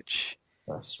round, which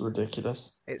That's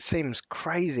ridiculous. it seems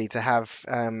crazy to have,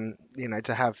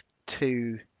 to have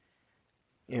you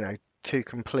know, two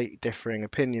complete differing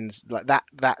opinions like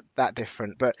that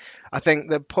different. But I think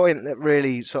the point that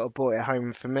really sort of brought it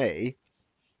home for me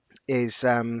is,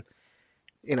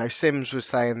 Sims was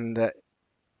saying that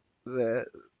the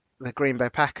the Green Bay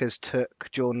Packers took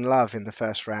Jordan Love in the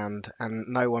first round, and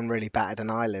no one really batted an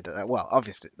eyelid at that. Well,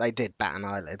 obviously they did bat an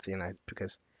eyelid,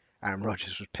 because Aaron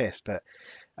Rodgers was pissed. But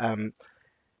um,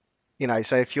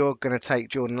 so if you're going to take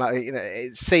Jordan Love,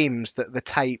 it seems that the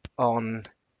tape on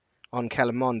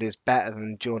Kellen Mond is better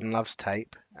than Jordan Love's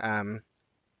tape.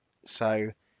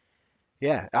 So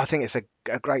yeah, I think it's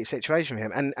a great situation for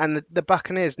him, and the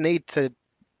Buccaneers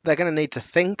they're going to need to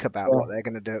think about Yeah, what they're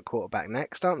going to do at quarterback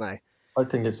next, aren't they? I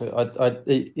think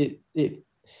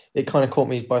it kind of caught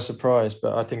me by surprise,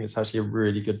 but I think it's actually a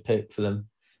really good pick for them.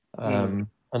 Mm.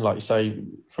 And like you say,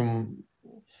 from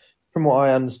what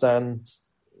I understand,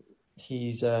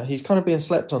 he's kind of being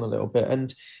slept on a little bit.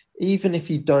 And even if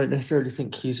you don't necessarily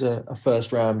think he's a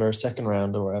first round or a second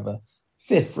round or whatever,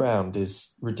 fifth round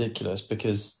is ridiculous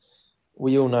because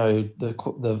we all know the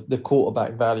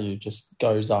quarterback value just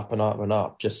goes up and up and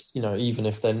up. Just even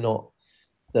if they're not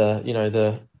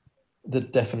the the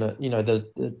definite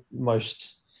the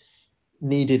most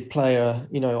needed player,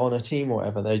 on a team or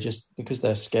whatever, they just because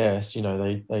they're scarce,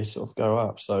 they sort of go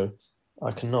up. So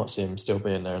I cannot see him still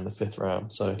being there in the fifth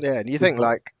round. So Yeah, and you think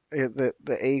like the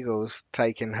Eagles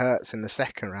taking Hurts in the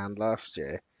second round last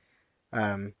year.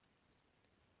 Um,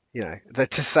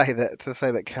 to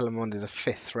say that Kellen Mond is a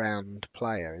fifth round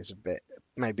player is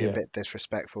maybe a yeah, bit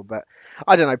disrespectful, but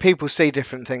I don't know. People see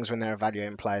different things when they're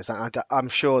evaluating players. I'm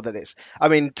sure that I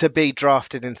mean, to be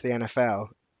drafted into the NFL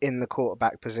in the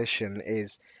quarterback position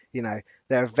there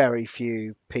are very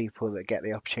few people that get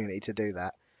the opportunity to do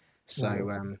that. So, exactly.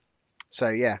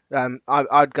 yeah,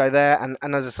 I'd go there,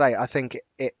 and as I say, I think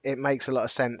it makes a lot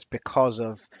of sense because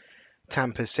of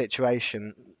Tampa's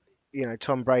situation.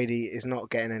 Tom Brady is not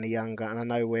getting any younger, and I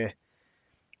know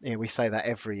we say that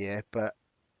every year, but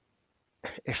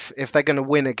if they're going to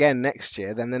win again next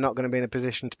year, then they're not going to be in a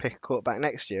position to pick a quarterback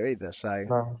next year either. So,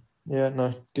 No, yeah,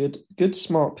 no, good,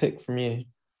 smart pick from you.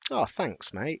 oh,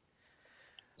 thanks, mate.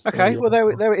 For Okay, your,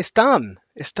 well, it's done.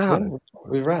 It's yeah, done.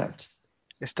 we wrapped.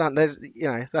 It's done. That's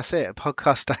it. A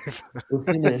podcast over. We're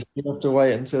finished. You have to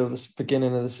wait until the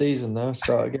beginning of the season now.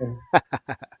 Start again.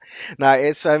 No,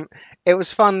 it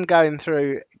was fun going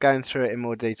through it in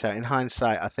more detail. In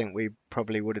hindsight, I think we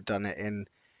probably would have done it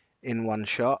in one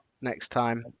shot next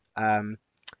time.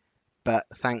 But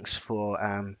thanks for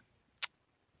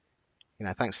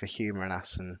humouring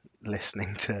us and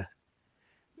listening to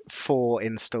four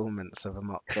installments of a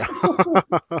mock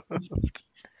draft.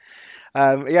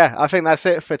 Yeah, I think that's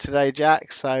it for today,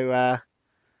 Jack. So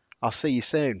I'll see you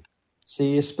soon.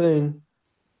 See you, Spoon.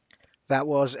 That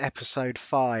was episode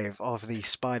 5 of the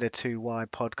Spider 2Y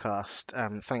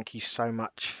podcast. Thank you so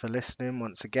much for listening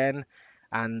once again,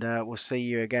 and we'll see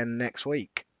you again next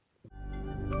week.